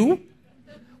on you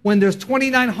when there's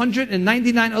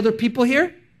 2,999 other people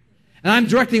here, and I'm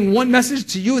directing one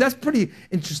message to you, that's pretty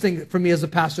interesting for me as a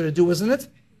pastor to do, isn't it?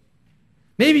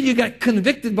 Maybe you got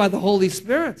convicted by the Holy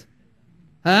Spirit.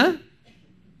 Huh?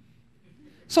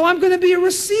 So I'm going to be a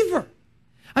receiver.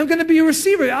 I'm going to be a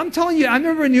receiver. I'm telling you, I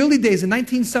remember in the early days, in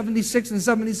 1976 and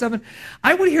 77,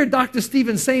 I would hear Dr.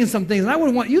 Stevens saying some things, and I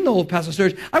would want, you know, Pastor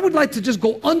Serge, I would like to just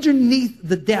go underneath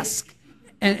the desk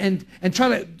and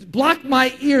try to block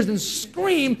my ears and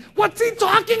scream, what's he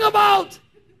talking about?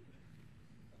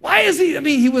 Why is he, I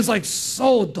mean, he was like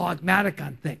so dogmatic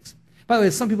on things. By the way,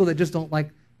 there's some people that just don't like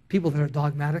people that are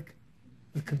dogmatic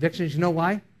with convictions. You know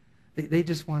why? They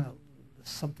just want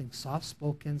something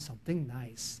soft-spoken, something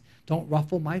nice. Don't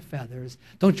ruffle my feathers.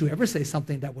 Don't you ever say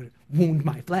something that would wound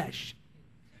my flesh.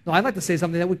 No, I'd like to say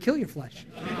something that would kill your flesh.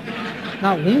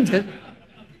 Not wound it.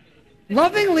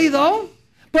 Lovingly, though.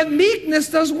 But meekness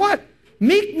does what?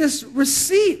 Meekness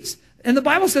receives. And the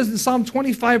Bible says in Psalm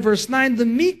 25, verse 9, the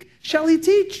meek shall he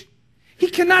teach. He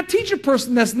cannot teach a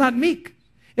person that's not meek.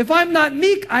 If I'm not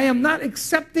meek, I am not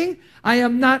accepting, I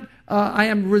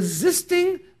am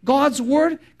resisting God's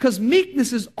word, because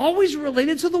meekness is always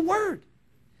related to the word.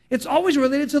 It's always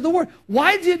related to the Word.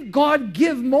 Why did God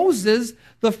give Moses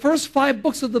the first 5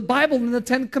 books of the Bible and the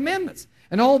 10 Commandments?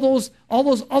 And all those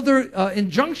other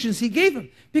injunctions he gave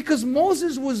him? Because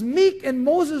Moses was meek and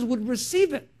Moses would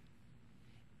receive it.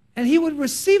 And he would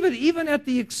receive it even at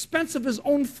the expense of his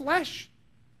own flesh.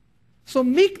 So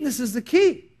meekness is the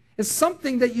key. It's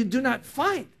something that you do not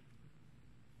find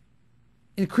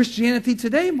in Christianity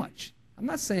today much. I'm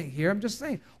not saying here, I'm just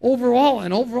saying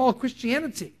overall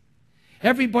Christianity.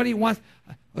 Everybody wants,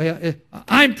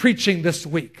 I'm preaching this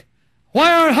week.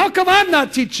 How come I'm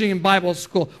not teaching in Bible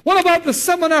school? What about the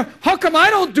seminar? How come I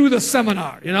don't do the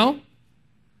seminar, I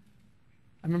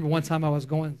remember one time I was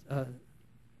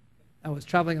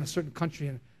traveling in a certain country,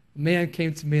 and a man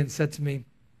came to me and said to me,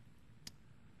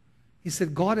 he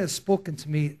said, God has spoken to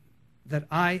me that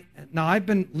I've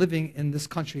been living in this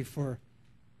country for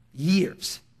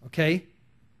years, okay?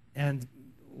 And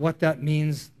what that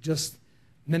means, just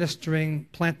ministering,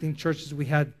 planting churches. We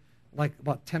had like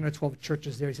about 10 or 12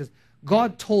 churches there. He says,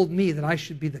 God told me that I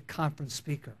should be the conference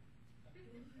speaker.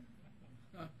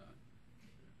 I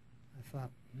thought,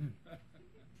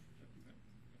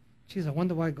 geez, I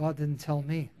wonder why God didn't tell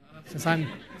me.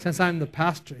 Since I'm the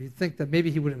pastor, you'd think that maybe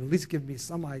he would have at least given me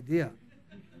some idea.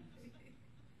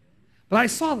 But I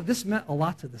saw that this meant a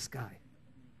lot to this guy.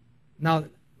 Now,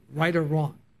 right or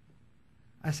wrong?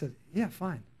 I said, yeah,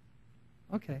 fine.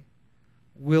 Okay.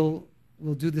 We'll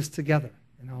do this together,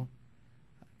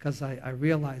 because I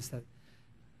realized that.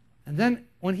 And then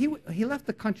when he left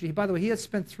the country, by the way, he had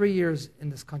spent 3 years in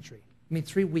this country.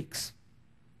 3 weeks.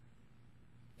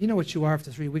 You know what you are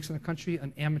after 3 weeks in the country?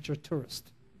 An amateur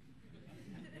tourist.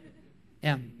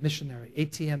 Missionary,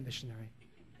 ATM missionary.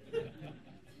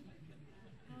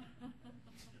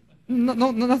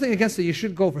 No, nothing against it. You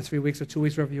should go for 3 weeks or 2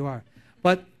 weeks, wherever you are.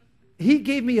 But he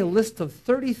gave me a list of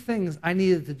 30 things I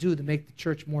needed to do to make the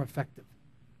church more effective.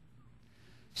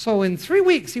 So in 3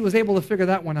 weeks, he was able to figure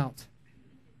that one out.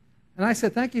 And I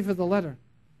said, thank you for the letter.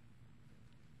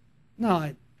 No,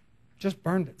 I just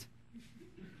burned it.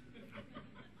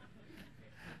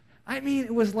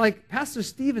 It was like Pastor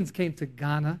Stevens came to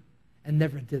Ghana and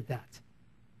never did that.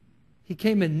 He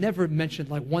came and never mentioned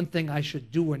like one thing I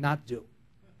should do or not do.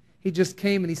 He just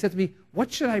came and he said to me,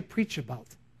 what should I preach about?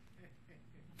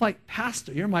 I'm like,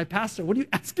 Pastor, you're my pastor. What are you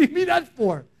asking me that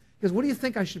for? He goes, what do you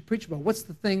think I should preach about? What's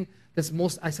the thing that's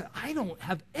most... I said, I don't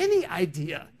have any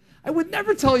idea. I would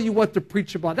never tell you what to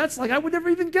preach about. That's like, I would never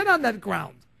even get on that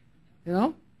ground.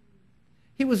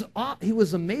 He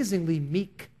was amazingly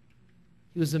meek.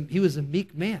 He was a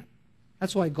meek man.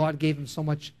 That's why God gave him so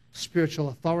much spiritual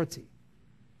authority.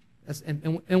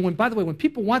 And by the way, when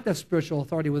people want that spiritual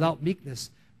authority without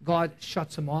meekness, God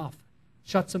shuts him off,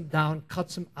 shuts him down,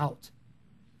 cuts him out,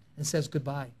 and says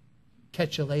goodbye.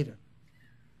 Catch you later.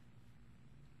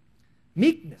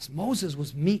 Meekness. Moses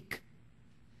was meek.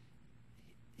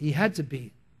 He had to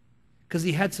be, because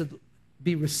he had to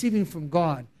be receiving from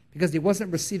God, because he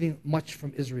wasn't receiving much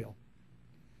from Israel.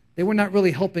 They were not really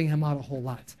helping him out a whole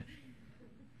lot.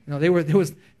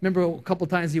 Remember a couple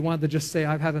times he wanted to just say,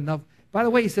 I've had enough. By the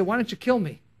way, he said, why don't you kill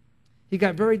me? He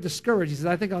got very discouraged. He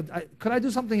said, could I do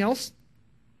something else?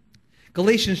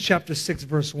 Galatians chapter 6,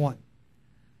 verse 1.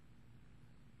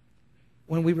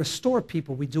 When we restore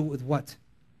people, we do it with what?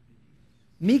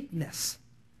 Meekness.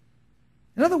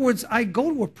 In other words, I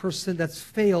go to a person that's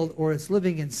failed or is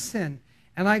living in sin,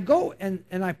 and I go and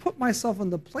I put myself in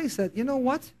the place that, you know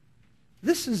what?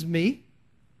 This is me.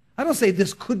 I don't say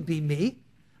this could be me.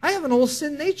 I have an old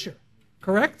sin nature,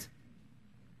 correct?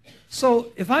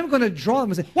 So if I'm going to draw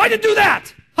them and say, why'd you do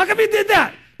that? How come you did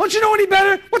that? Don't you know any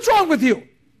better? What's wrong with you?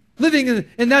 Living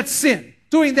in that sin,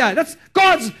 doing that. That's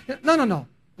God's... No.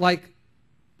 Like,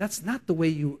 that's not the way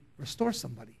you restore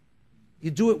somebody.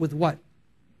 You do it with what?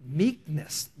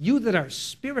 Meekness. You that are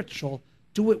spiritual,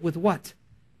 do it with what?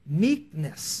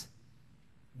 Meekness.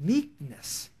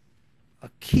 Meekness. A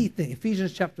key thing.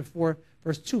 Ephesians chapter 4,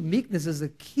 verse 2. Meekness is a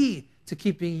key to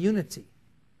keeping unity.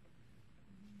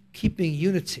 Keeping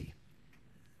unity.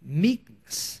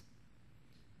 Meekness.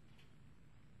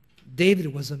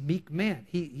 David was a meek man.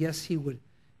 He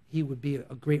would be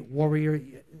a great warrior.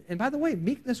 And by the way,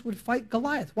 meekness would fight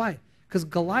Goliath. Why? Because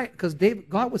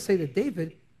God would say to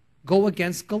David, go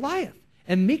against Goliath.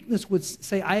 And meekness would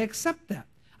say, I accept that.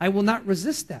 I will not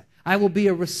resist that. I will be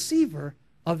a receiver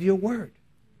of your word.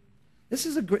 This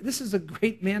is a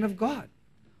great man of God,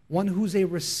 one who's a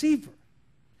receiver.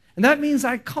 And that means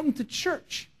I come to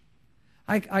church.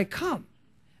 I come,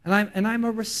 and I'm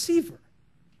a receiver.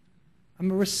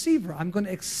 I'm a receiver. I'm going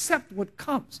to accept what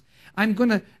comes. I'm going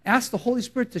to ask the Holy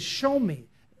Spirit to show me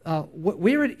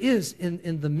where it is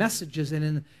in the messages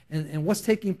and in what's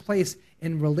taking place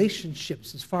in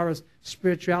relationships as far as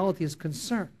spirituality is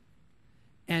concerned.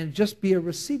 And just be a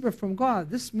receiver from God.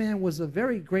 This man was a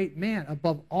very great man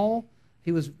above all.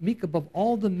 He was meek above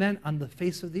all the men on the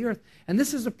face of the earth. And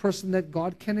this is a person that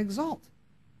God can exalt.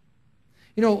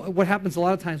 You know, what happens a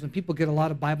lot of times when people get a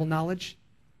lot of Bible knowledge,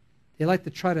 they like to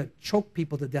try to choke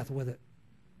people to death with it.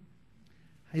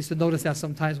 I used to notice that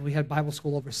sometimes when we had Bible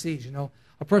school overseas, you know.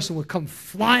 A person would come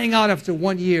flying out after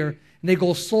 1 year, and they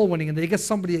go soul winning, and they get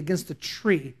somebody against a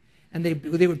tree, and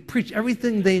they would preach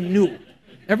everything they knew.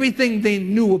 Everything they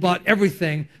knew about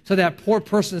everything, so that poor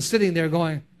person is sitting there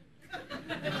going,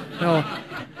 you know,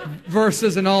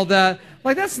 verses and all that.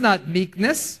 Like, that's not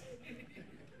meekness.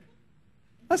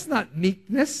 That's not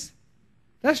meekness.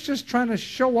 That's just trying to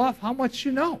show off how much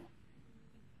you know.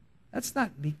 That's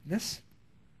not meekness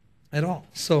at all.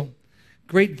 So,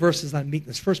 great verses on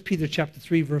meekness. 1 Peter chapter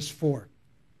 3, verse 4.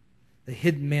 The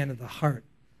hidden man of the heart,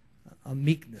 a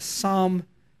meekness. Psalm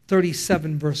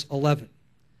 37, verse 11.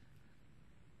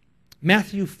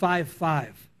 Matthew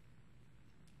 5:5.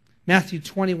 Matthew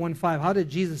 21:5. How did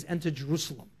Jesus enter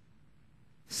Jerusalem?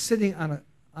 Sitting on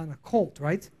a colt,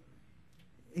 right?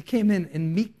 He came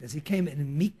in meekness. He came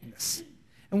in meekness.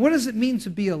 And what does it mean to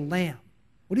be a lamb?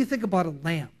 What do you think about a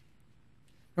lamb?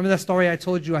 Remember that story I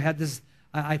told you?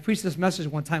 I preached this message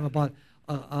one time about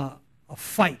a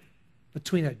fight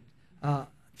between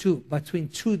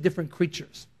two different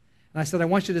creatures. And I said, I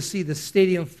want you to see the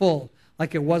stadium full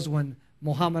like it was when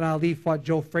Muhammad Ali fought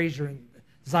Joe Frazier in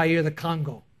Zaire, the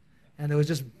Congo. And there was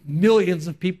just millions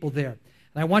of people there.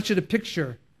 And I want you to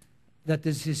picture that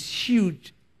there's this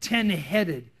huge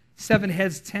 10-headed, 7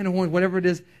 heads, 10 horns, whatever it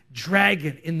is,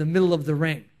 dragon in the middle of the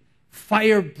ring.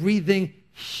 Fire-breathing,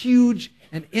 huge,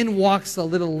 and in walks a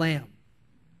little lamb.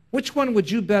 Which one would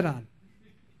you bet on?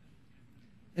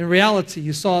 In reality,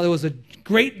 you saw there was a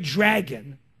great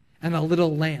dragon and a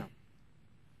little lamb.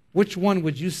 Which one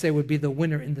would you say would be the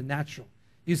winner in the natural?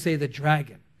 You say the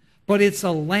dragon. But it's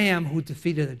a lamb who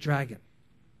defeated a dragon.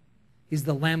 He's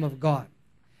the Lamb of God.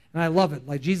 And I love it.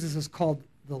 Like Jesus is called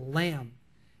the Lamb.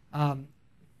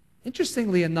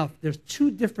 Interestingly enough, there's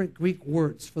 2 different Greek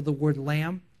words for the word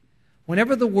lamb.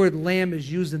 Whenever the word lamb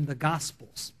is used in the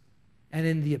Gospels and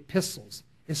in the epistles,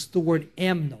 it's the word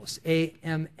amnos,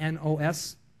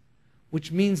 A-M-N-O-S,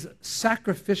 which means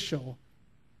sacrificial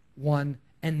one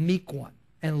and meek one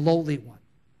and lowly one.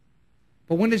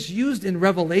 But when it's used in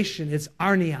Revelation, it's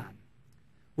arnion,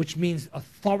 which means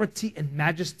authority and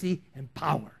majesty and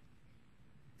power.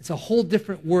 It's a whole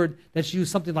different word that's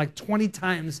used something like 20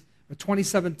 times or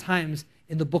 27 times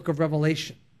in the book of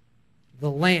Revelation.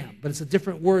 The lamb, but it's a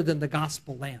different word than the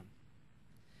gospel lamb.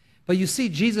 But you see,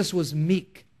 Jesus was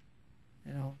meek.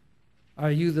 You know,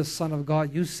 are you the Son of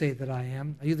God? You say that I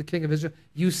am. Are you the King of Israel?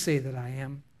 You say that I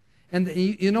am. And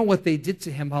you know what they did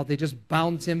to him, how they just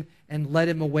bound him and led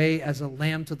him away as a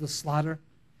lamb to the slaughter?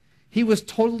 He was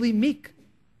totally meek.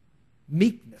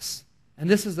 Meekness. And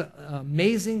this is an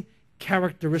amazing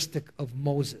characteristic of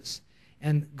Moses.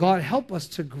 And God, help us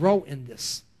to grow in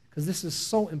this, because this is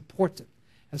so important.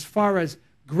 As far as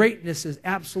greatness is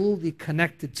absolutely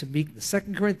connected to meekness.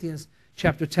 2 Corinthians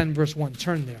chapter 10, verse 1.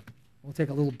 Turn there. We'll take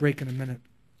a little break in a minute.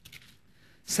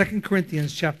 2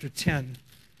 Corinthians chapter 10.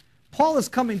 Paul is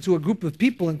coming to a group of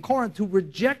people in Corinth who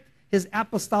reject his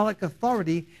apostolic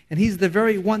authority, and he's the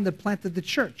very one that planted the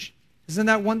church. Isn't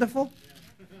that wonderful?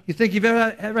 You think you've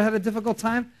ever had a difficult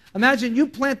time? Imagine you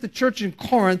plant the church in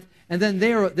Corinth, and then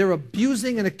they're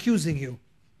abusing and accusing you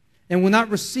and will not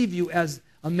receive you as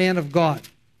a man of God.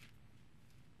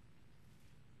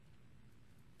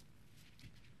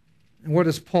 And what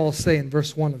does Paul say in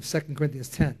verse 1 of 2 Corinthians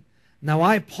 10? Now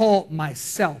I, Paul,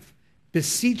 myself,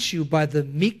 beseech you by the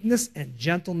meekness and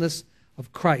gentleness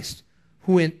of Christ,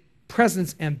 who in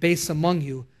presence am base among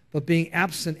you, but being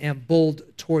absent am bold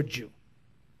toward you.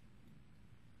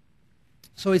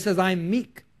 So he says, I'm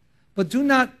meek. But do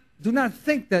not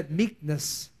think that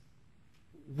meekness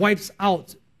wipes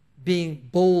out being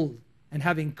bold and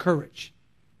having courage.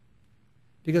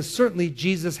 Because certainly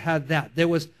Jesus had that. There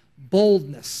was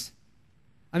boldness.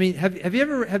 I mean, have you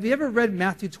ever read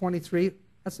Matthew 23?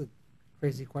 That's a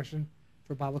crazy question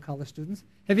for Bible college students.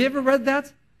 Have you ever read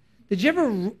that? Did you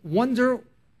ever wonder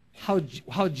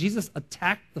how Jesus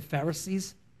attacked the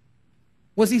Pharisees?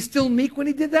 Was he still meek when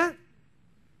he did that?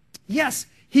 Yes,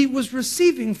 he was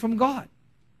receiving from God.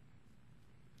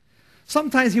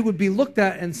 Sometimes he would be looked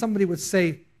at and somebody would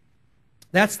say,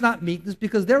 that's not meekness,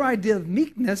 because their idea of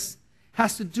meekness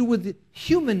has to do with the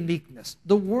human meekness,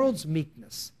 the world's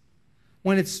meekness.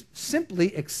 When it's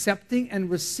simply accepting and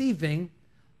receiving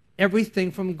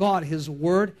everything from God, his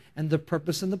word and the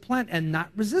purpose and the plan, and not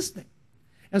resisting.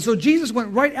 And so Jesus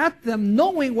went right at them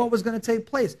knowing what was going to take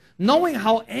place, knowing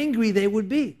how angry they would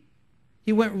be.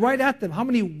 He went right at them. How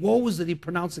many woes did he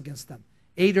pronounce against them?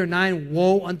 8 or 9,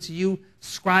 woe unto you,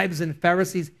 scribes and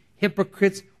Pharisees,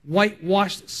 hypocrites,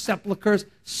 whitewashed sepulchres,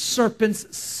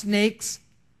 serpents, snakes.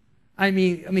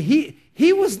 He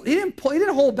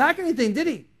didn't hold back anything, did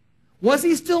he? Was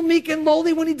he still meek and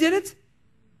lowly when he did it?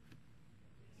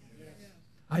 Yes.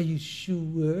 Are you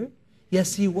sure?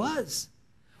 Yes, he was.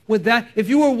 With that, if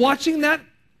you were watching that,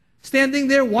 standing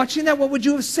there watching that, what would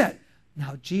you have said?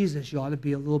 Now, Jesus, you ought to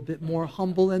be a little bit more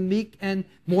humble and meek and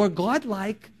more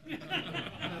godlike.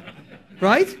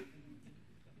 Right?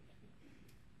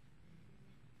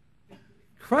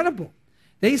 Incredible.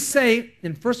 They say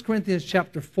in 1 Corinthians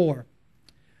chapter 4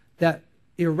 that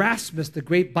Erasmus, the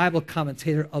great Bible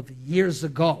commentator of years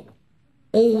ago,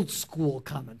 old school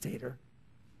commentator,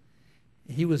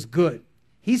 he was good.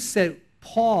 He said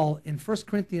Paul in 1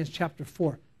 Corinthians chapter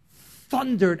 4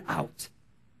 thundered out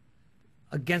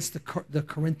against the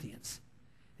Corinthians.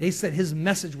 They said his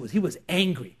message was, he was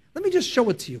angry. Let me just show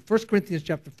it to you. 1 Corinthians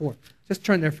chapter 4. Just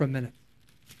turn there for a minute.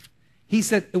 He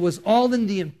said it was all in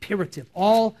the imperative.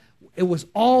 It was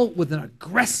all with an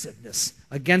aggressiveness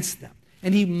against them.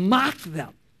 And he mocked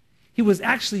them. He was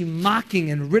actually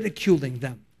mocking and ridiculing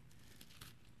them.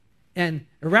 And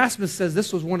Erasmus says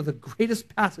this was one of the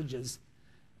greatest passages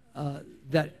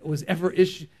that was ever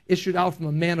issued out from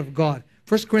a man of God.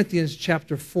 1 Corinthians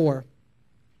chapter 4.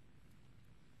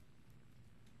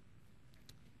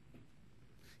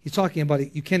 He's talking about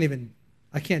it.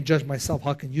 I can't judge myself.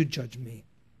 How can you judge me?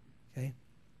 Okay?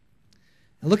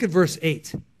 And look at verse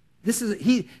 8.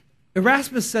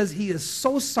 Erasmus says he is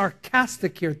so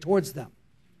sarcastic here towards them.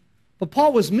 But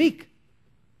Paul was meek.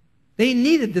 They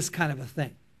needed this kind of a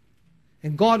thing.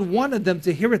 And God wanted them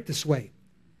to hear it this way.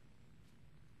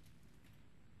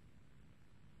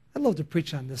 I'd love to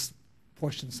preach on this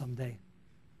portion someday.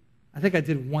 I think I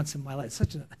did once in my life.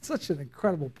 Such an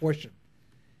incredible portion.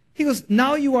 He goes,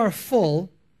 now you are full,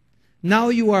 now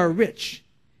you are rich.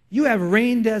 You have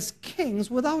reigned as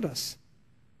kings without us.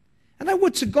 And I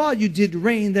would to God you did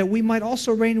reign, that we might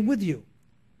also reign with you.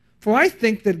 For I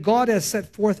think that God has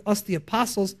set forth us the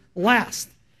apostles last,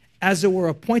 as it were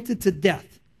appointed to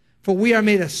death. For we are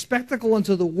made a spectacle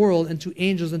unto the world, and to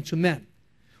angels, and to men.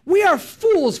 We are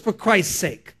fools for Christ's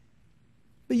sake,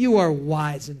 but you are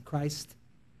wise in Christ.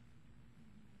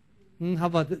 How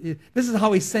about this? This is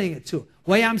how he's saying it too.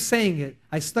 The way I'm saying it,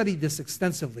 I studied this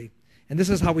extensively, and this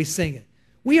is how he's saying it.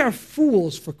 We are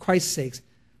fools for Christ's sakes,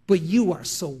 but you are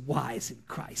so wise in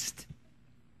Christ.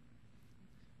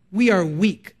 We are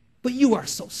weak, but you are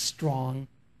so strong.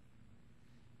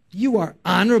 You are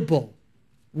honorable,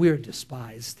 we are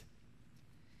despised.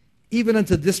 Even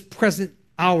unto this present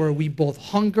hour we both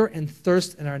hunger and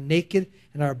thirst, and are naked,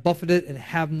 and are buffeted, and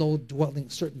have no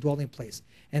certain dwelling place,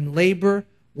 and labor,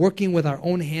 working with our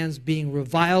own hands, being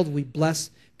reviled, we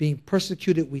bless, being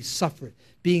persecuted, we suffer,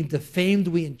 being defamed,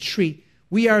 we entreat.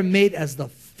 We are made as the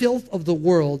filth of the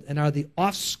world, and are the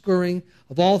offscouring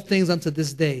of all things unto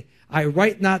this day. I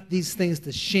write not these things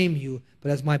to shame you,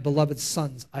 but as my beloved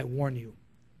sons, I warn you.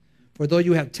 For though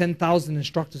you have 10,000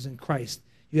 instructors in Christ,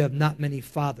 you have not many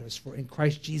fathers. For in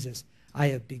Christ Jesus I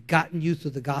have begotten you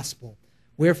through the gospel.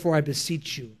 Wherefore I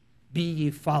beseech you, be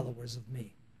ye followers of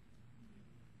me.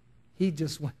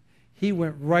 He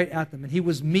went right at them, and he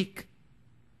was meek.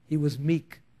 He was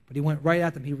meek, but he went right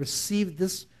at them. He received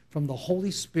this from the Holy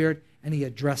Spirit, and he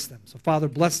addressed them. So Father,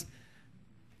 bless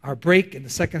our break in the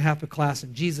second half of class.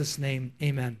 In Jesus' name,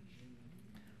 amen.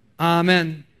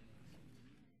 Amen.